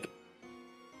is like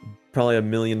probably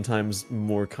 1,000,000 times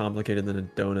more complicated than a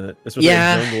donut. Especially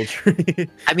a jungle tree.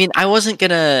 I mean, I wasn't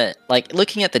gonna like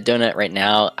looking at the donut right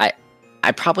now.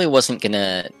 I probably wasn't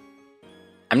gonna.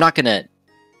 I'm not gonna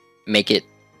make it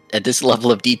at this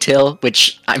level of detail,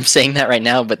 which I'm saying that right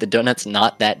now, but the donut's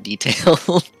not that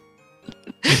detailed.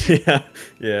 yeah.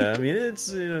 I mean,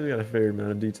 it's got a fair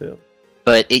amount of detail.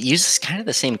 But it uses kind of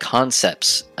the same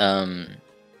concepts, where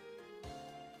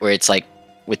it's like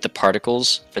with the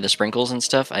particles for the sprinkles and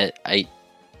stuff. You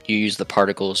use the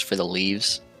particles for the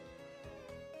leaves,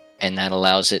 and that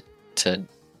allows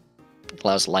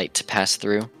light to pass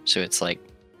through. So it's like,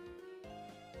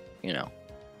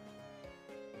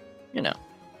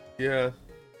 Yeah.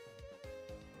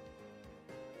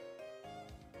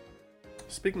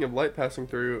 Speaking of light passing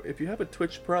through, if you have a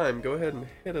Twitch Prime, go ahead and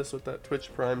hit us with that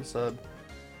Twitch Prime sub.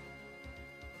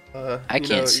 I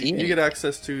can't see it. You get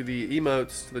access to the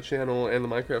emotes to the channel and the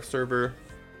Minecraft server.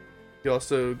 You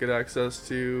also get access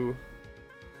to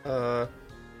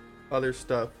other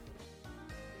stuff.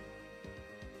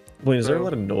 Wait, is there a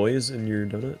lot of noise in your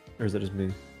donut, or is that just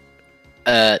me?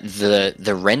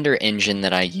 The render engine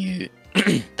that I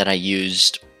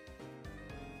used,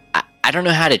 I don't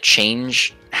know how to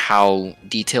change how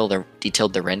detailed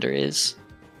the render is.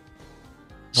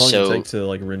 How long does it take to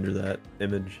like render that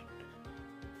image?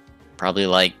 Probably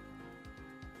like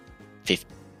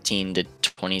 15 to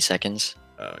 20 seconds.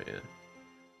 Oh yeah.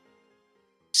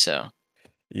 So.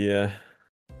 Yeah.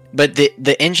 But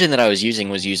the engine that I was using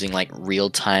like real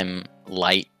time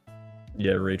light.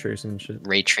 Yeah, ray tracing and shit.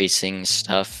 Ray tracing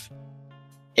stuff.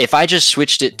 If I just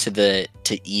switched it to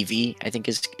Eevee, I think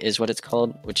is what it's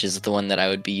called, which is the one that I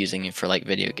would be using for like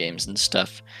video games and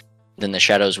stuff, then the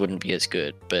shadows wouldn't be as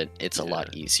good, but it's a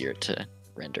lot easier to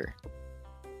render.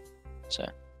 So.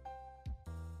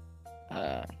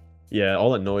 Yeah,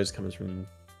 all that noise comes from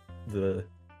the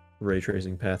ray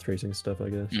tracing, path tracing stuff, I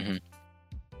guess. Mm-hmm.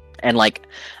 And like,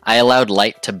 I allowed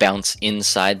light to bounce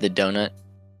inside the donut.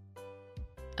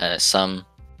 Some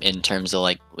in terms of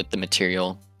like with the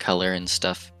material color and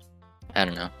stuff. I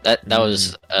don't know. That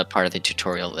was a part of the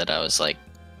tutorial that I was like,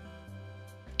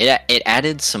 it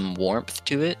added some warmth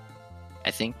to it.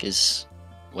 I think is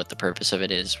what the purpose of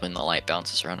it is when the light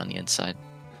bounces around on the inside.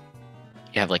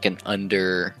 You have like an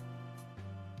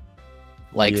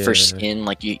Like for Yeah. skin,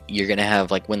 like you're gonna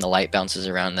have like when the light bounces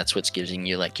around, that's what's giving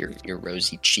you like your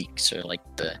rosy cheeks or like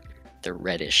the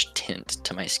reddish tint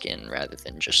to my skin rather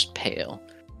than just pale.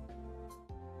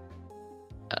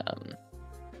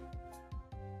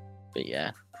 But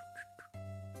yeah.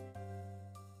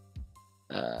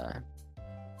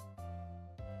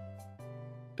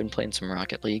 Been playing some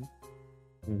Rocket League.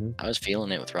 Mhm. I was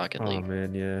feeling it with Rocket Oh League.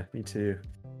 man, yeah, me too.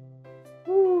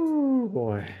 Woo,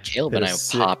 boy. Caleb Hit and a I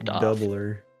sick popped off.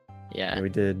 doubler. Yeah. Yeah, we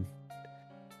did.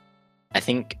 I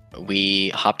think we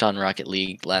hopped on Rocket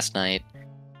League last night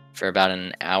for about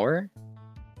an hour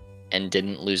and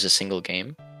didn't lose a single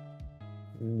game.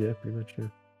 Yeah, pretty much. Yeah.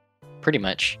 Pretty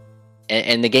much.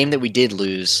 And the game that we did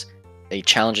lose, they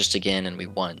challenged us again and we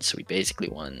won. So we basically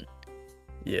won.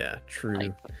 Yeah, true.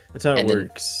 Like, That's how it and then-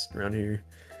 works around here.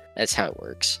 That's how it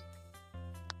works.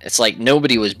 It's like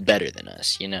nobody was better than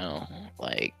us, you know?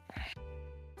 Like,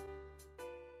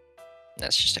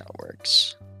 that's just how it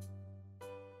works.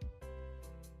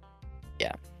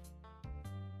 Yeah.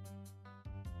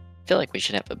 I feel like we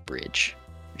should have a bridge.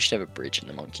 We should have a bridge in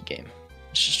the monkey game.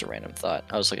 It's just a random thought.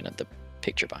 I was looking at the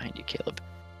picture behind you, Caleb.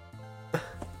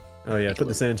 Oh yeah, Take a put the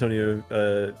look. San Antonio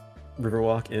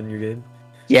Riverwalk in your game.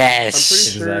 I'm Yes!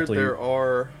 pretty sure Exactly. there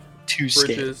are Two scale.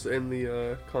 bridges in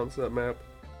the concept map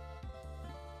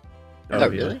Oh, yeah.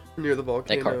 really? near the car.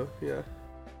 volcano. Yeah,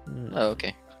 Mm. Oh,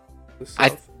 okay. the I-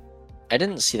 south. I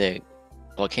didn't see the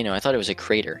volcano. I thought it was a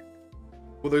crater.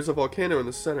 Well, there's a volcano in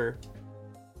the center,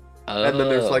 Oh. and then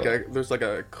there's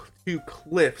like two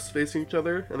cliffs facing each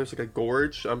other, and there's like a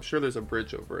gorge. I'm sure there's a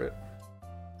bridge over it.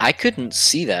 I couldn't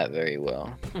see that very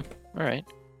well. All right.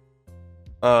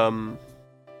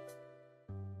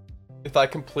 If I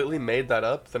completely made that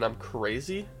up, then I'm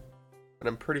crazy, but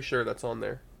I'm pretty sure that's on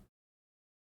there.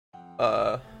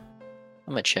 I'm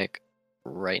gonna check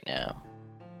right now.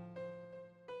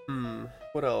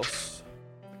 What else?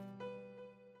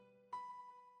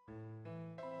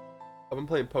 I've been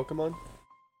playing Pokemon.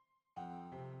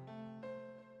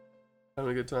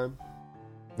 Having a good time.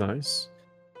 Nice.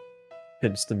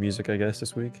 Hence the music, I guess,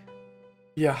 this week.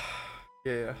 Yeah.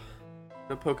 No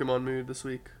Pokemon mood this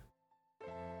week.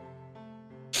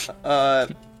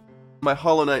 My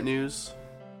Hollow Knight news.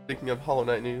 Speaking of Hollow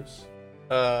Knight news,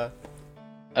 Oh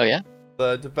yeah.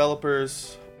 the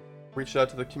developers reached out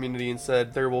to the community and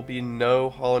said there will be no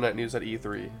Hollow Knight news at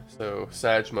E3. So,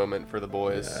 sad moment for the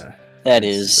boys. Yeah. That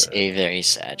It's, is a very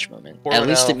sad moment. Pour At one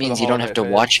least out it for means the you don't Hollow have to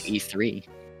Knight watch fans. E3,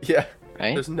 Yeah,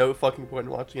 right? there's no fucking point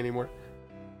in watching anymore.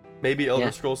 Maybe Elder Yeah.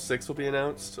 Scrolls 6 will be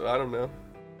announced. I don't know.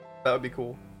 That would be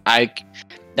cool.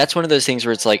 That's one of those things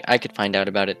where it's like I could find out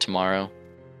about it tomorrow,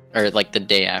 or like the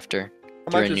day after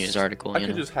I through might a news article. I You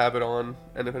could know, just have it on,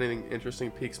 and if anything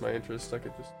interesting piques my interest, I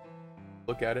could just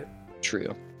look at it.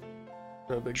 true.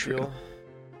 No big True. deal.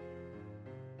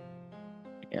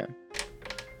 Yeah.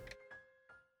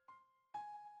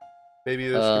 Maybe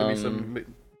there's gonna be some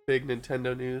big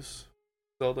Nintendo news.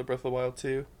 Zelda Breath of the Wild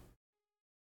 2.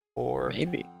 Or,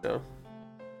 Maybe.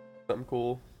 something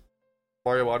cool.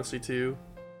 Mario Odyssey 2.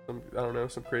 I don't know,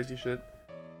 some crazy shit.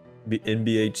 Be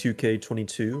NBA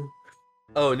 2K22.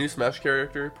 Oh, a new Smash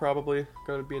character, probably.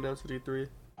 Gonna be announced at E3.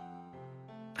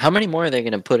 How many more are they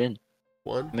gonna put in?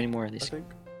 One, How many more are I these? think.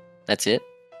 That's it.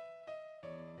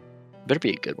 Better be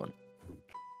a good one.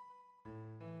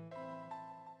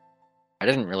 I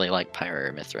didn't really like Pyra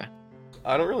or Mithra.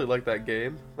 I don't really like that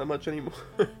game that much anymore.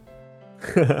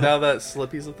 Now that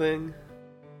Slippy's a thing.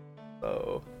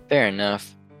 Oh, Fair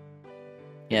enough.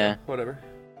 Yeah, whatever.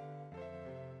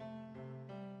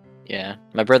 yeah.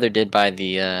 My brother did buy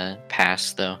the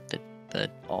pass though, the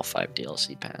all 5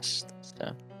 DLC pass.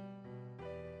 So,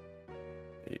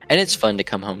 and it's fun to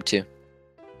come home to.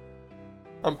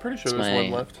 I'm pretty sure It's there's my-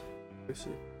 one left. Let me see.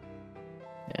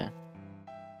 Yeah.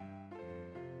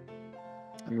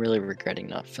 I'm really regretting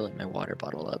not filling my water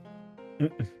bottle up. Yeah,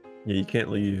 you can't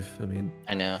leave. I mean,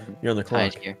 I know. I'm you're on the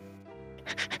tied clock. here.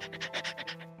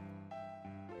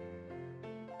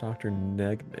 Dr.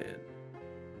 Negman.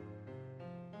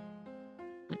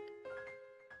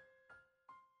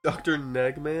 Dr.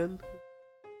 Negman?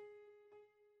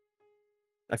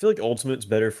 I feel like Ultimate's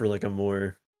better for like a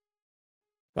more.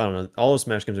 I don't know. All those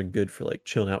Smash games are good for like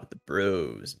chilling out with the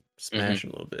bros, smashing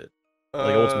a little bit.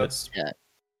 Like Ultimate's. yeah.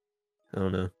 I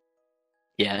don't know.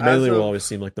 Yeah. As Melee will of- always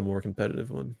seem like the more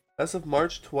competitive one. As of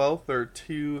March 12th, there are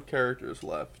 2 characters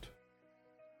left.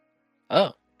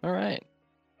 Oh, all right.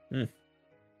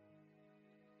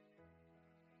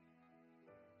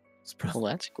 It's probably,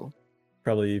 Well, that's cool.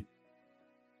 probably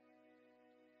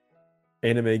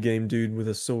anime game dude with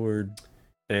a sword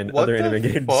and What other the anime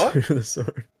games fuck? with a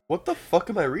sword. What the fuck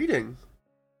am I reading?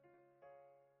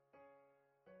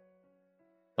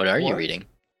 What are you What? reading?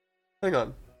 Hang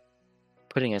on.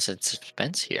 Putting us in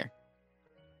suspense here.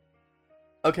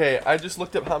 Okay, I just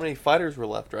looked up how many fighters were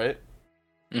left, right?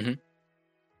 Mm-hmm.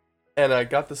 And I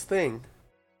got this thing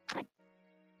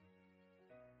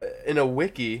in a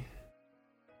wiki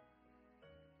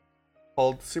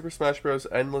called Super Smash Bros.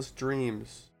 Endless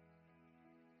Dreams,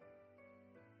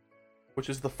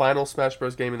 which is the final Smash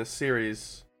Bros. Game in the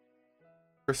series,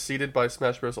 preceded by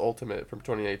Smash Bros. Ultimate from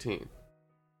 2018,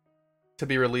 to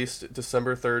be released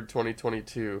December 3rd,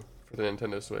 2022 for the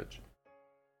Nintendo Switch.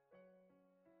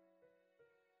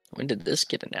 When did this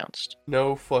get announced?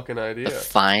 No fucking The idea.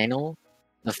 final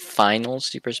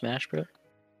Super Smash Bros.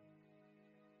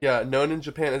 Yeah, known in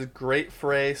Japan as Great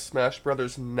Fray Smash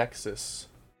Bros. Nexus.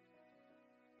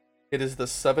 It is the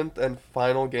 7th and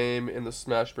final game in the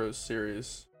Smash Bros.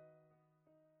 Series.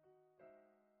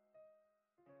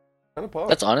 Kind of pog.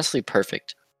 That's honestly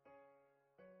perfect.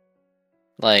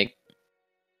 Like,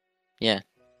 yeah.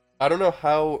 I don't know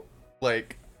how,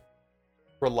 like,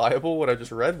 reliable what I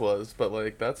just read was, but,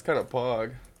 like, that's kind of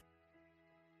pog.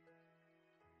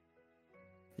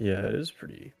 Yeah, it is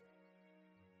pretty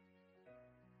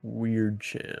weird,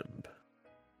 champ.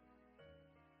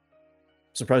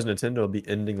 Surprised Nintendo will be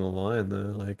ending the line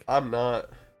though. Like, I'm not.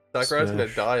 Sakurai's gonna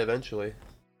Smash. die eventually.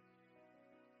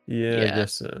 yeah, I Yeah.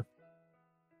 guess so.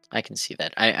 I can see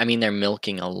that. I mean, they're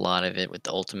milking a lot of it with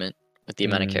the Ultimate, with the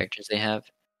amount of characters they have.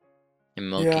 They're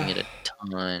milking it a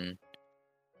ton.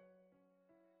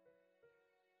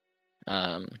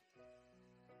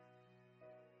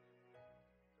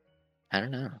 I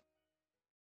don't know.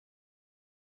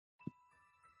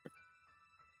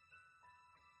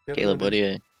 Yeah, Caleb, no, what do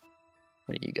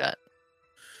you got?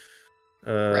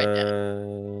 Right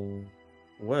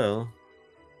Well,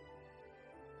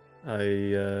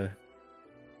 I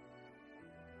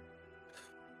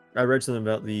read something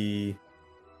about the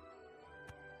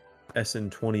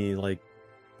SN20 like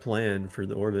plan for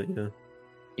the orbit, you know?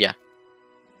 Yeah.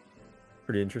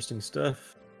 Pretty interesting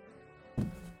stuff.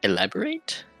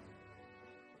 Elaborate?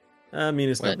 I mean,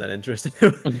 it's not What? that interesting,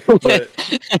 but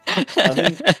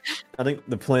I think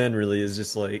the plan really is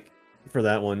just like for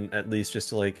that one at least just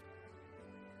to like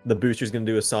the booster's gonna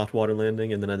do a soft water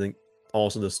landing, and then I think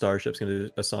also the starship's gonna do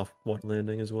a soft water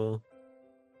landing as well.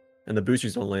 And the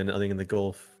boosters don't land, I think, in the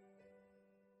Gulf.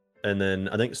 And then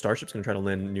I think starship's gonna try to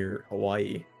land near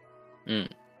Hawaii. Mm.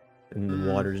 In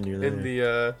the waters near there. in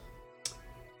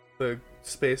the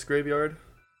space graveyard.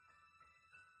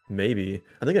 Maybe.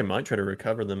 I think I might try to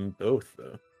recover them both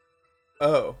though.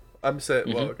 Oh, I'm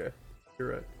saying. Well, okay,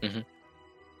 you're right. Mm-hmm.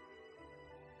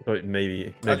 But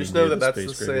maybe I just near know that that's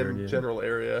space the graveyard, same yeah. general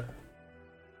area.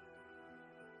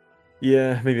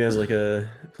 Yeah, maybe as like a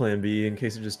plan B in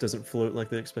case it just doesn't float like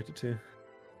they expect it to.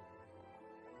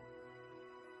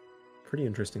 Pretty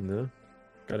interesting though.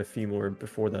 Got a few more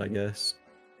before that, I guess.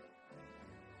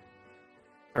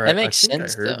 All right, That makes I think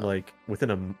sense, I heard though. like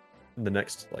within the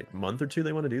next like month or two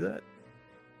they want to do that.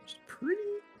 It's pretty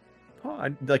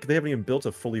like they haven't even built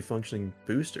a fully functioning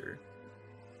booster.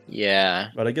 Yeah.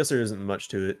 But I guess there isn't much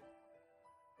to it.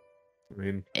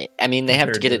 I mean, they have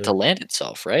to compared get it to- to land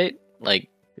itself, right? Like,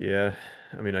 Yeah,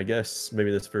 I mean, I guess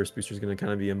maybe this first booster is going to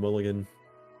kind of be a mulligan.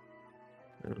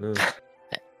 I don't know.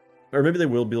 Or maybe they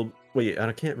will build. Wait,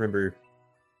 I can't remember.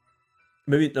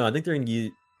 Maybe no. I think they're going to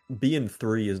use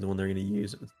BN3 is the one they're going to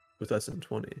use with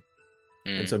SN20,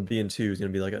 and so BN2 is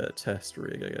going to be like a test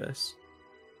rig, I guess.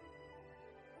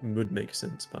 Would make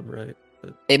sense if I'm right.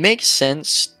 But... It makes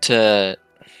sense to,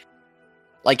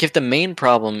 like, if the main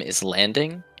problem is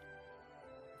landing,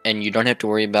 and you don't have to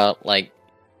worry about like,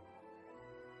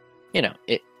 you know,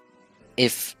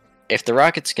 if the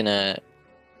rocket's gonna,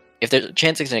 if there's a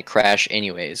chance it's gonna crash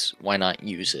anyways, why not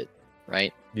use it,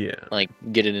 right? Yeah. Like,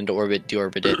 get it into orbit,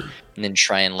 deorbit it, and then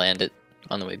try and land it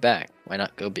on the way back. Why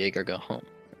not go big or go home,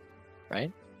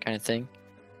 right? Kind of thing.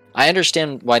 I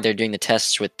understand why they're doing the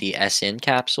tests with the SN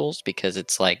capsules, because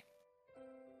it's like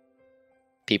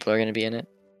people are gonna be in it.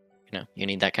 You know, you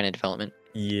need that kind of development.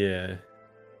 Yeah.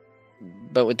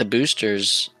 But with the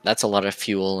boosters, that's a lot of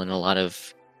fuel and a lot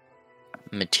of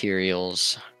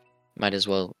materials. Might as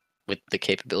well, with the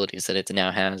capabilities that it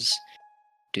now has,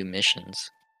 do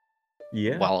missions.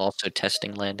 Yeah. While also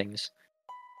testing landings.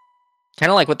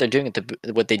 Kind of like what they're doing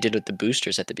at what they did with the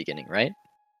boosters at the beginning, right?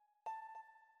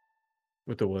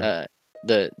 With the what?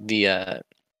 The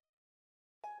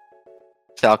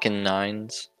Falcon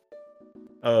 9s.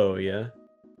 Oh yeah.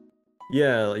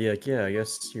 Yeah. I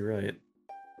guess you're right.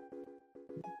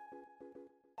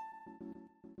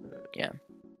 Yeah.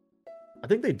 I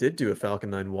think they did do a Falcon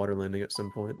 9 water landing at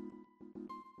some point.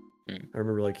 I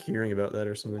remember like hearing about that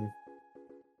or something.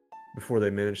 before they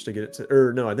managed to get it to.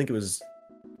 Or no, I think it was.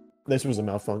 This was a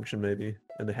malfunction maybe,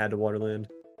 and they had to water land.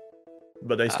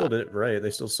 But they still did it right.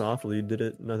 They still softly did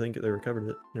it, and I think they recovered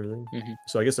it and everything. Mhm.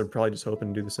 So I guess they're probably just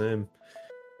hoping to do the same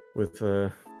with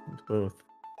both.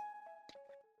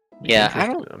 Yeah,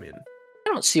 Interesting, I mean, I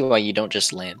don't see why you don't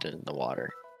just land it in the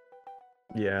water.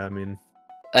 yeah, I mean,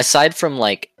 Aside from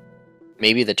like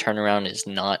maybe the turnaround is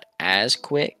not as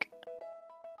quick,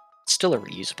 it's still a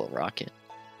reusable rocket.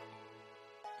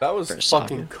 That was For a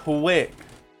fucking quick.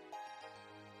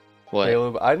 What?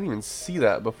 Caleb, I didn't even see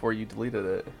that before you deleted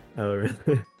it. oh,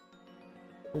 really?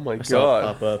 Oh my I saw it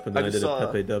god. pop up, and then I, just did saw- a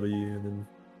Pepe W, and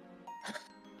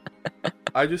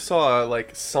I just saw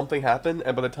like something happen,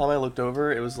 and by the time I looked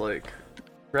over, it was like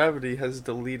Gravity has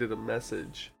deleted a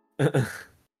message. then.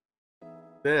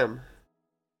 Damn.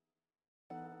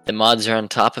 The mods are on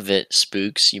top of it,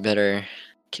 Spooks. You better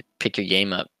pick your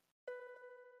game up.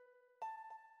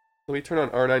 Let me turn on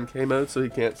R9K mode so he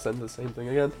can't send the same thing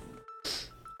again.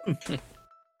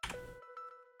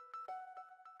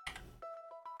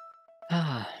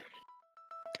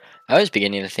 I was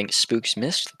beginning to think Spooks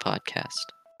missed the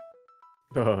podcast.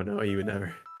 Oh no, you would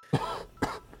never,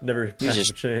 never You have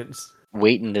just- a chance.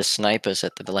 Waiting to snipe us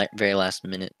at the very last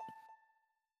minute.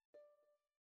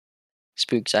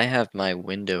 Spooks, I have my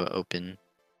window open.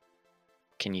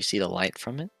 Can you see the light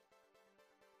from it?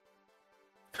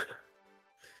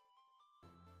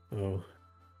 Oh,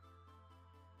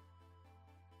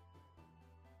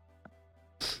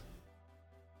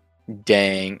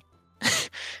 Dang.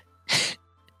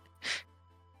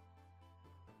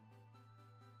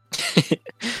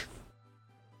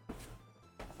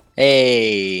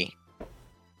 Hey.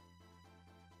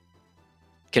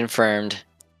 Confirmed.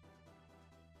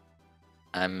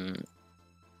 I'm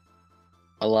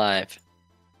alive.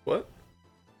 What?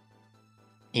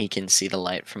 He can see the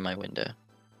light from my window.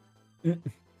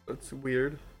 That's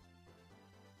weird.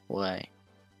 Why?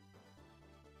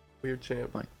 Weird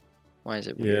champ. Why is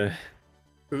it weird? yeah.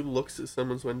 Who looks at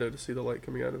someone's window to see the light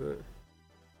coming out of it?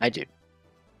 I do.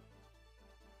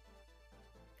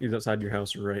 He's outside your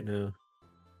house right now.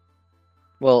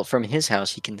 Well, from his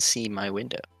house, he can see my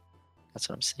window. That's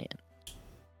what I'm saying.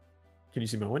 Can you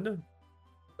see my window?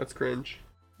 That's cringe.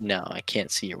 No, I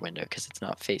can't see your window because it's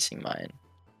not facing mine.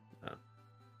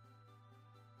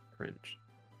 Cringe.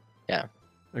 Yeah.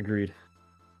 Agreed.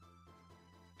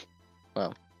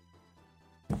 Well.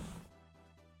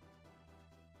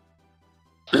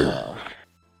 Oh,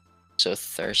 so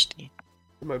thirsty.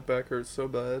 My back hurts so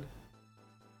bad.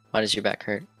 Why does your back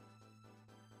hurt?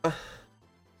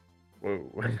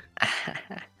 Whoa.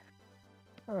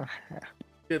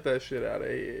 Get that shit out of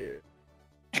here.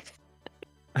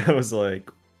 I was like,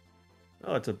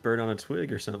 oh, it's a bird on a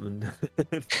twig or something.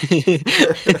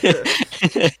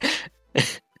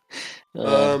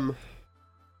 Uh,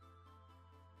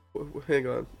 Hang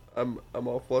on. I'm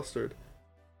all flustered.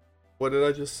 What did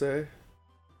I just say?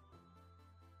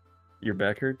 Your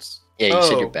back hurts? yeah, you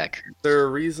said Oh. your back hurt. There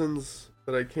are reasons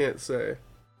that I can't say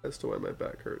as to why my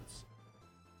back hurts.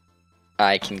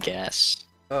 I can guess.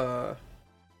 One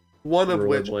of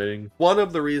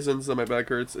Rollerblading. the reasons that my back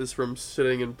hurts is from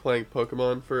sitting and playing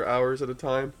Pokemon for hours at a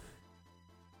time.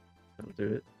 Don't do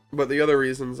it. But the other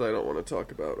reasons I don't want to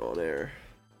talk about on air.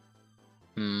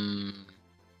 Hmm.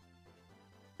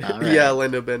 Yeah,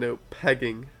 Lando Bendo,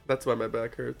 pegging. That's why my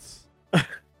back hurts.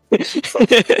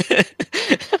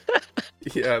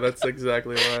 Yeah, that's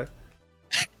exactly why.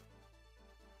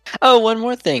 Oh, one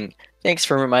more thing. Thanks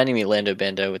for reminding me, Lando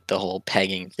Bando, with the whole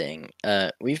pegging thing.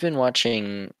 We've been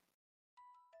watching.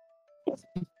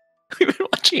 We've been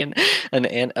watching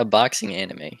a boxing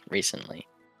anime recently.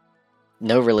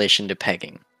 No relation to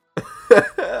pegging.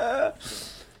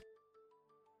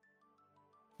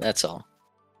 That's all.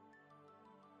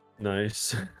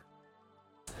 Nice.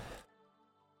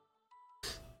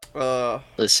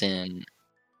 Listen,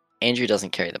 Andrew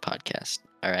doesn't carry the podcast.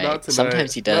 All right. Not tonight.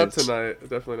 Sometimes he does. Not tonight.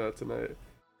 Definitely not tonight.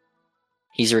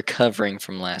 He's recovering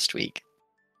from last week.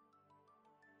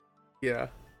 Yeah.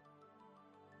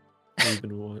 We've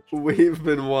been watching. We've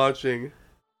been watching.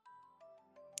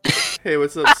 Hey,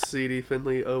 what's up, CD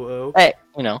Finley 00? Hey,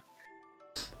 you know.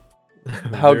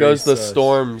 How Very goes the sus.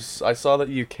 storms? I saw that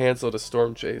you canceled a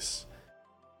storm chase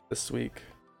this week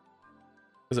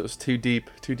because it was too deep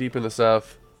in the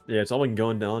south. Yeah, it's all been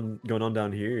going on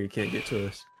down here. You can't get to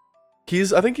us.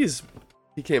 I think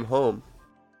he came home.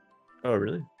 Oh,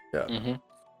 really? Yeah. Mm-hmm.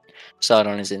 Saw it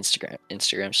on his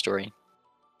Instagram story.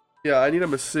 Yeah, I need a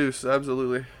masseuse,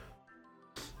 absolutely.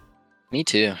 Me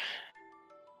too.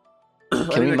 I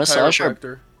Can we need a massage our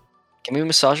chiropractor. Can we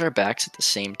massage our backs at the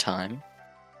same time?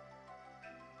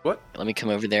 What? Let me come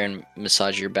over there and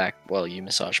massage your back while you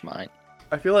massage mine.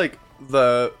 I feel like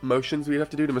the motions we'd have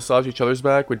to do to massage each other's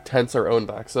back would tense our own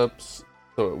backs up, so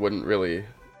it wouldn't really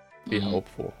be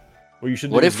helpful. Well, you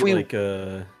should. What do if is we- like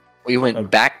We went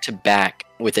back to back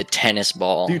with a tennis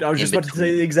ball. Dude, I was in just about to say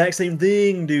between. the exact same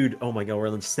thing, dude. Oh my god, we're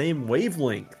on the same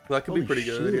wavelength. That could be Holy pretty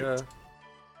good, shit. yeah.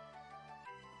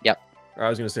 Or I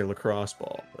was gonna say lacrosse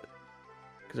ball, but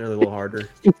because they're a little harder.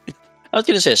 I was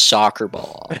gonna say a soccer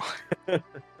ball.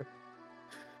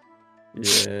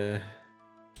 Yeah.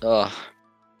 Ugh.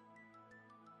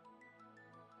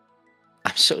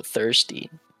 I'm so thirsty.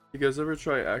 You guys ever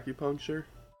try acupuncture?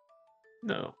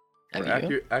 No. Have Or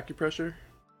you? acupressure?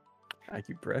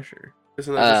 Acupressure.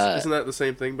 Isn't that isn't that the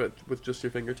same thing but with just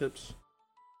your fingertips?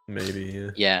 Maybe. Yeah.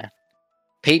 Yeah.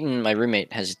 Peyton, my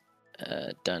roommate, has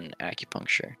done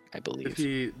acupuncture, I believe,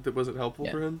 Was it helpful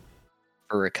Yeah. for him?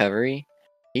 for recovery.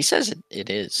 He says it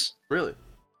is. Really?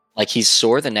 Like, he's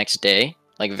sore the next day,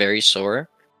 like very sore,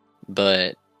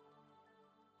 but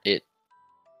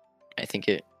I think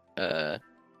it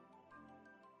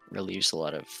relieves a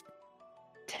lot of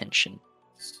tension.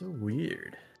 So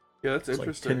weird. Yeah, that's It's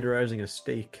interesting. like tenderizing a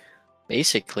steak.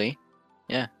 Basically,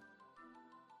 I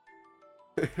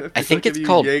I think if it's you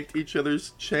called- yanked each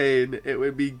other's chain, it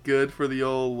would be good for the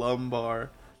old lumbar.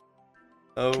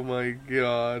 Oh my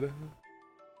god.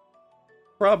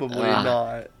 Probably Ah.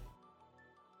 not.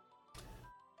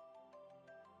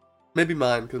 Maybe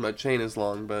mine, because my chain is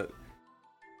long, but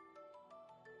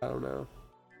I don't know.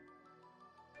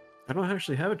 I don't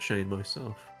actually have a chain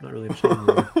myself. I'm not really a chain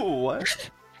man. What?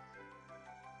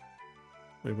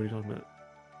 Wait, what are you talking about?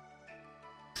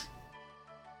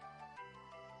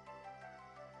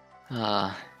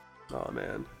 Oh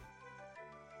man.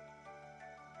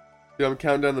 Dude, I'm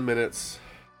counting down the minutes.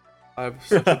 I have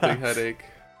such a big headache.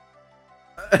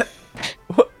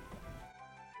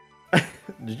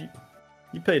 Did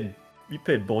you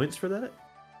paid points for that?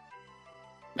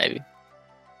 maybe.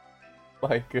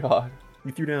 My god.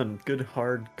 You threw down good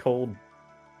hard cold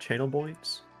channel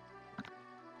points?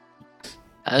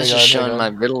 I was Hang just on, hang showing my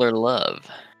on. Riddler love.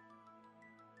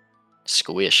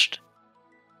 Squished.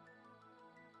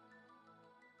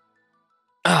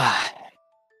 Ah.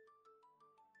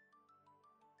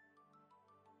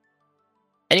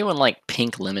 Anyone like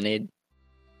pink lemonade?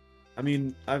 I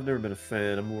mean, I've never been a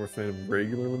fan. I'm more a fan of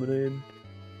regular lemonade.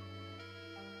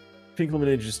 Pink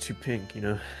lemonade is just too pink, you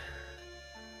know?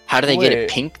 How do they get it Wait.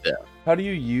 pink though? How do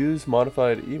you use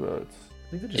modified emotes?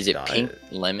 I think they just Is it dye pink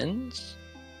it. lemons?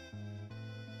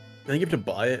 I think you have to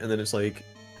buy it, and then it's like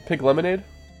Pink lemonade?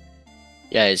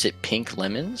 Yeah, is it pink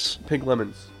lemons? Pink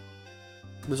lemons.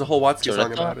 There's a whole Watsky That's what I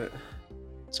song about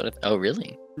thought. it. Oh,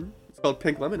 really? It's called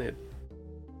Pink Lemonade.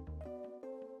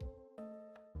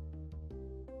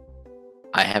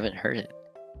 I haven't heard it.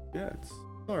 Yeah, it's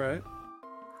alright.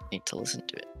 Need to listen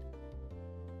to it.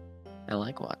 I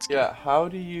like Watson. Yeah, how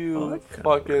do Oh, you that kinda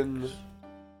fucking works.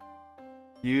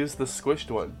 use the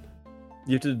squished one?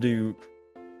 you have to do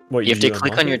what You have to do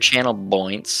click unlock on your it? channel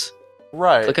points.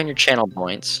 Right. Click on your channel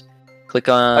points. Click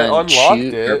on unlocked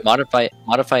choose or it.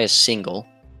 modify a single.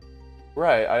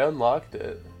 Right, I unlocked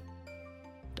it.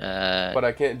 Uh, But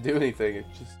I can't do anything.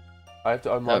 It's just I have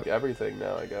to unlock everything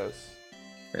now, I guess.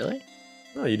 really?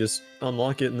 No, you just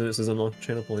unlock it, and then it says unlock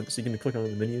channel points. So you can click on the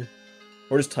menu,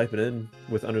 or just type it in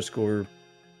with underscore.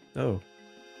 Oh,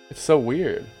 It's so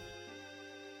weird.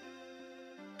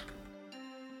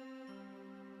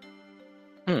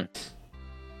 that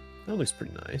looks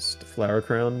pretty nice. The flower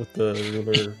crown with the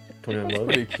ruler 29 love.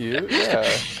 Pretty cute, yeah.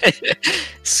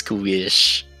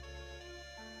 Squish.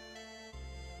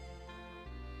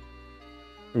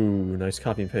 Ooh, nice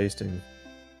copy and pasting.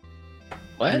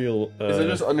 What? Real. Is it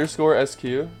just underscore SQ?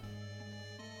 Yeah,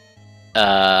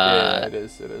 Uh, it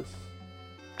is, it is.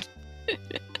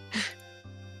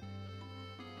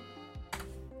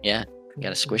 yeah, you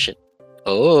gotta squish it.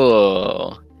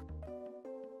 Oh,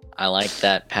 I like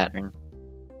that pattern.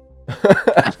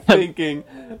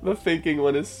 The thinking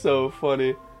one is so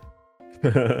funny.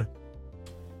 It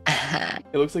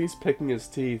looks like he's picking his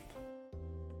teeth.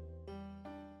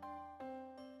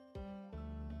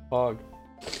 Fog.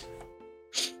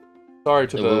 Sorry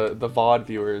to the VOD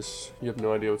viewers. You have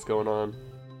no idea what's going on.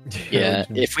 Yeah,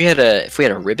 if we had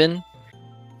a ribbon,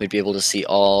 we'd be able to see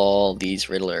all these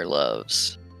Riddler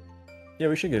loves. Yeah,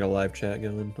 we should get a live chat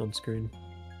going on screen.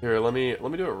 Here, let me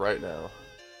do it right now.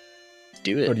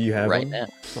 Do it. Oh, do you have right one now?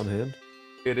 on hand?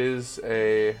 It is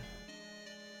a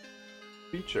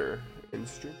feature in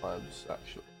Streamlabs,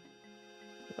 actually.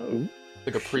 Oh.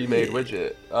 Like a pre-made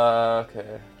widget.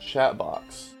 Okay. Chat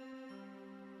box.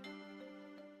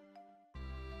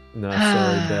 Nah,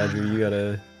 sorry, Badger. You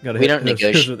gotta We hit don't us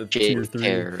negotiate with a tier with 3.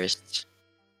 terrorists.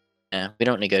 Yeah, we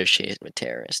don't negotiate with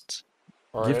terrorists.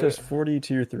 Gift Alright. us 40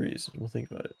 tier 3s. We'll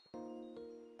think about it.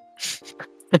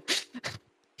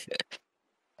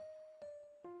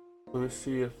 Let me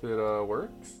see if it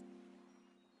works.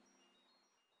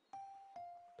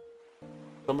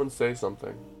 Someone say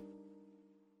something.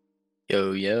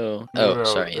 Yo, yo. No, Oh, no,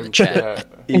 sorry, in the in chat.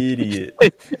 Idiot.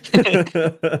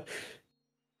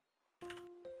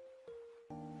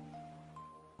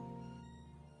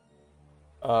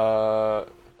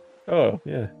 Oh,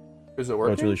 yeah. Is it Oh,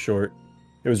 working? it's really short.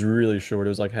 It was really short. It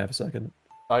was like half a second.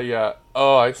 Yeah.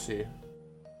 Oh, I see.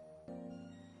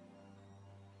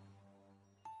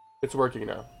 It's working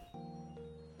now.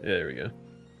 Yeah, there we go.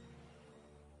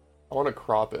 I want to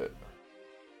crop it.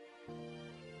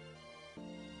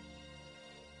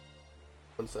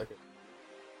 1 second.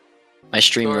 My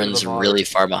stream Sorry to runs the VOD. really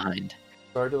far behind.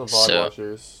 Sorry to the VOD So-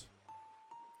 watchers.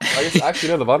 I guess actually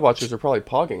no, the VOD watchers are probably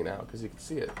pogging now because you can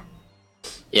see it.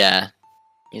 Yeah,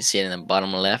 you see it in the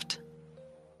bottom left.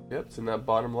 Yep, it's in that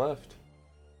bottom left.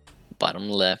 Bottom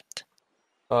left.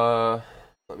 Let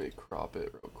me crop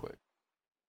it real quick.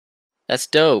 That's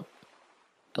dope.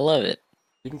 I love it.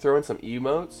 You can throw in some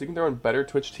emotes. You can throw in better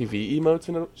Twitch TV emotes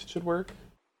and it should work.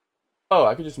 Oh,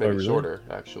 I could just make Oh, it really? shorter,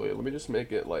 actually. Let me just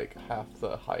make it like half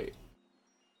the height.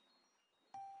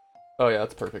 Oh yeah,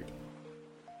 that's perfect.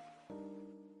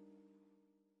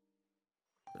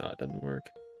 Oh, it doesn't work.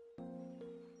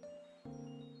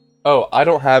 Oh, I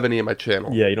don't have any in my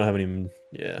channel. Yeah, you don't have any.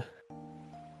 Yeah.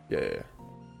 Yeah.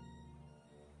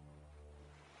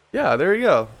 Yeah, there you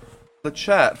go. The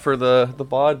chat for the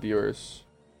VOD viewers.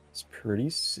 It's pretty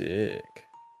sick.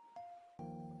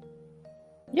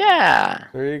 Yeah.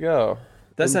 There you go.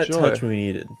 That's Enjoy. that touch we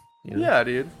needed. You know? Yeah,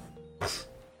 dude.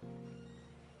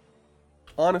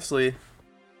 Honestly,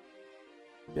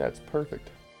 yeah, it's perfect.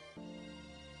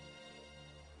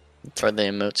 Throw the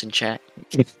emotes in chat.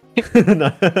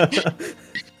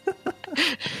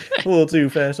 A little too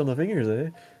fast on the fingers,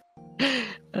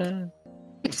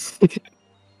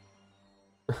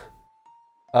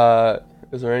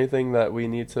 Is there anything that we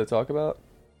need to talk about?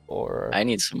 Or I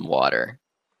need some water.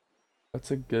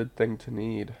 that's a good thing to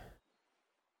need.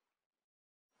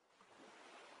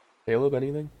 Caleb,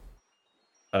 anything?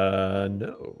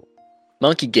 No.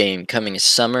 Monkey Game coming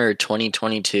summer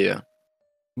 2022.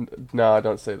 No,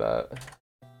 don't say that.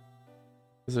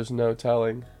 Because there's no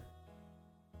telling.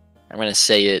 I'm gonna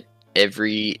say it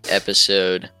every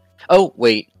episode. Oh,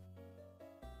 wait.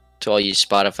 To all you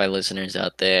Spotify listeners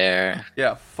out there,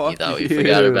 Yeah, fuck you thought you. we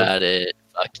forgot about it.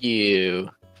 Fuck you.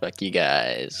 Fuck you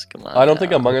guys. Come on. I don't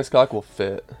think now. Among Us cock will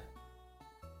fit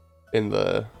in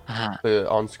the Ah,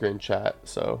 on-screen chat,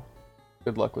 so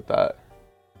good luck with that.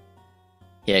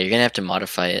 yeah, you're gonna have to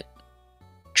modify it.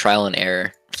 Trial and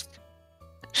error.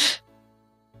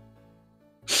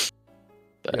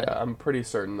 But Yeah, I'm pretty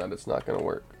certain that it's not gonna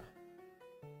work.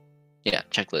 yeah,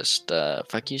 checklist.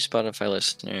 Fuck you, Spotify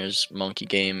listeners. Monkey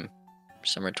Game,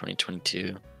 summer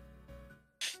 2022.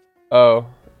 Oh,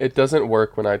 it doesn't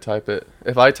work when I type it.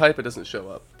 If I type, it doesn't show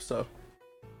up, so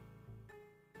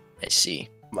I see.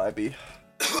 might be.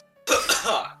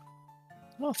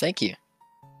 Oh, thank you.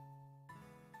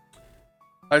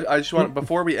 I just want,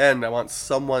 before we end, I want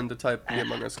someone to type the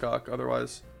Among Us cock,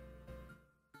 otherwise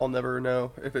I'll never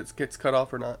know if it gets cut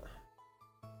off or not.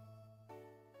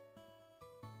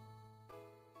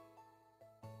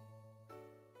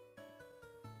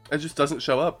 It just doesn't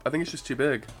show up. I think it's just too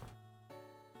big.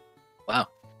 Wow.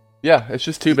 Yeah, it's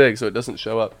just too big, so it doesn't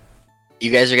show up.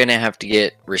 You guys are gonna have to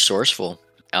get resourceful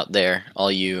out there,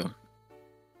 all you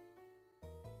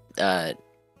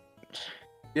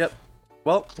Yep.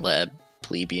 Well,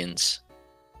 plebeians.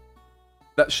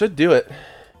 that should do it.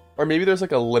 Or maybe there's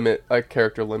like a limit, a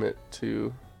character limit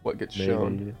to what gets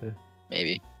shown. Maybe.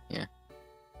 Maybe. Yeah.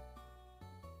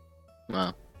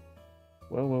 Wow.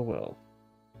 Well.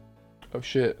 Oh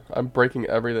shit, I'm breaking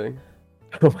everything.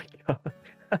 Oh my god.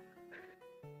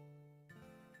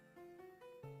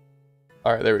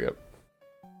 Alright, there we go.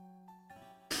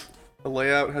 The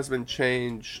layout has been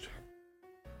changed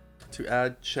to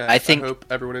add chat. I think- hope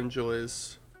everyone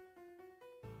enjoys.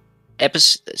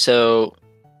 So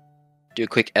do a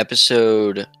quick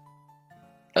episode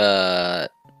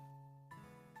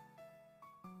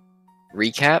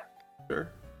recap. Sure.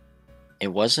 It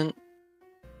wasn't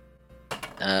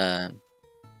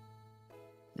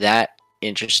that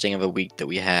interesting of a week that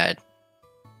we had,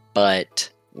 but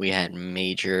we had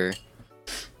major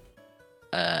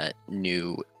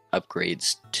new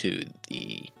upgrades to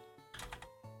the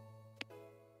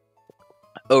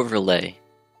overlay.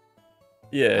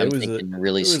 Yeah, I'm it was thinking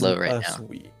really it was slow right last now.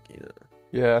 week.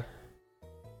 Yeah.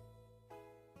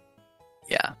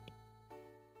 Yeah.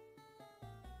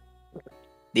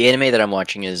 The anime that I'm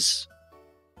watching is,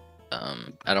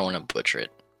 I don't want to butcher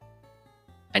it.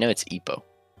 I know it's Ippo.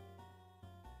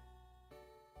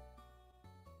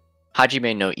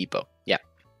 Hajime no Ippo. Yeah,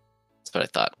 that's what I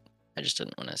thought. I just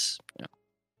didn't want to,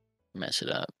 mess it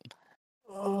up.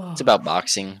 It's about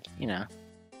boxing, You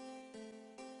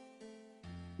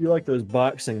like those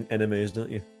boxing animes, don't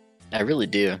you? I really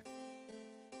do.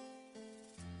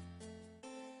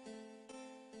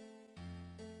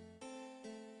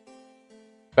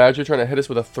 Badger trying to hit us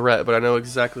with a threat, but I know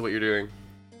exactly what you're doing.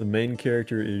 The main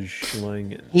character is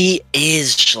Schlangen. He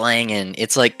is Schlangen.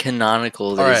 It's like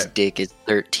canonical that his Alright. dick is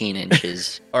 13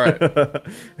 inches. All right.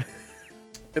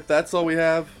 If that's all we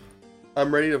have,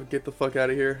 I'm ready to get the fuck out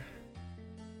of here.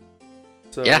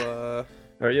 So, Yeah. All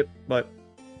right, yep, bye.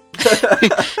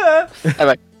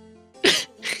 Bye-bye.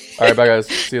 All right, bye guys.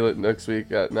 See you next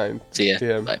week at 9 See ya.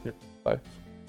 p.m. Bye. Bye.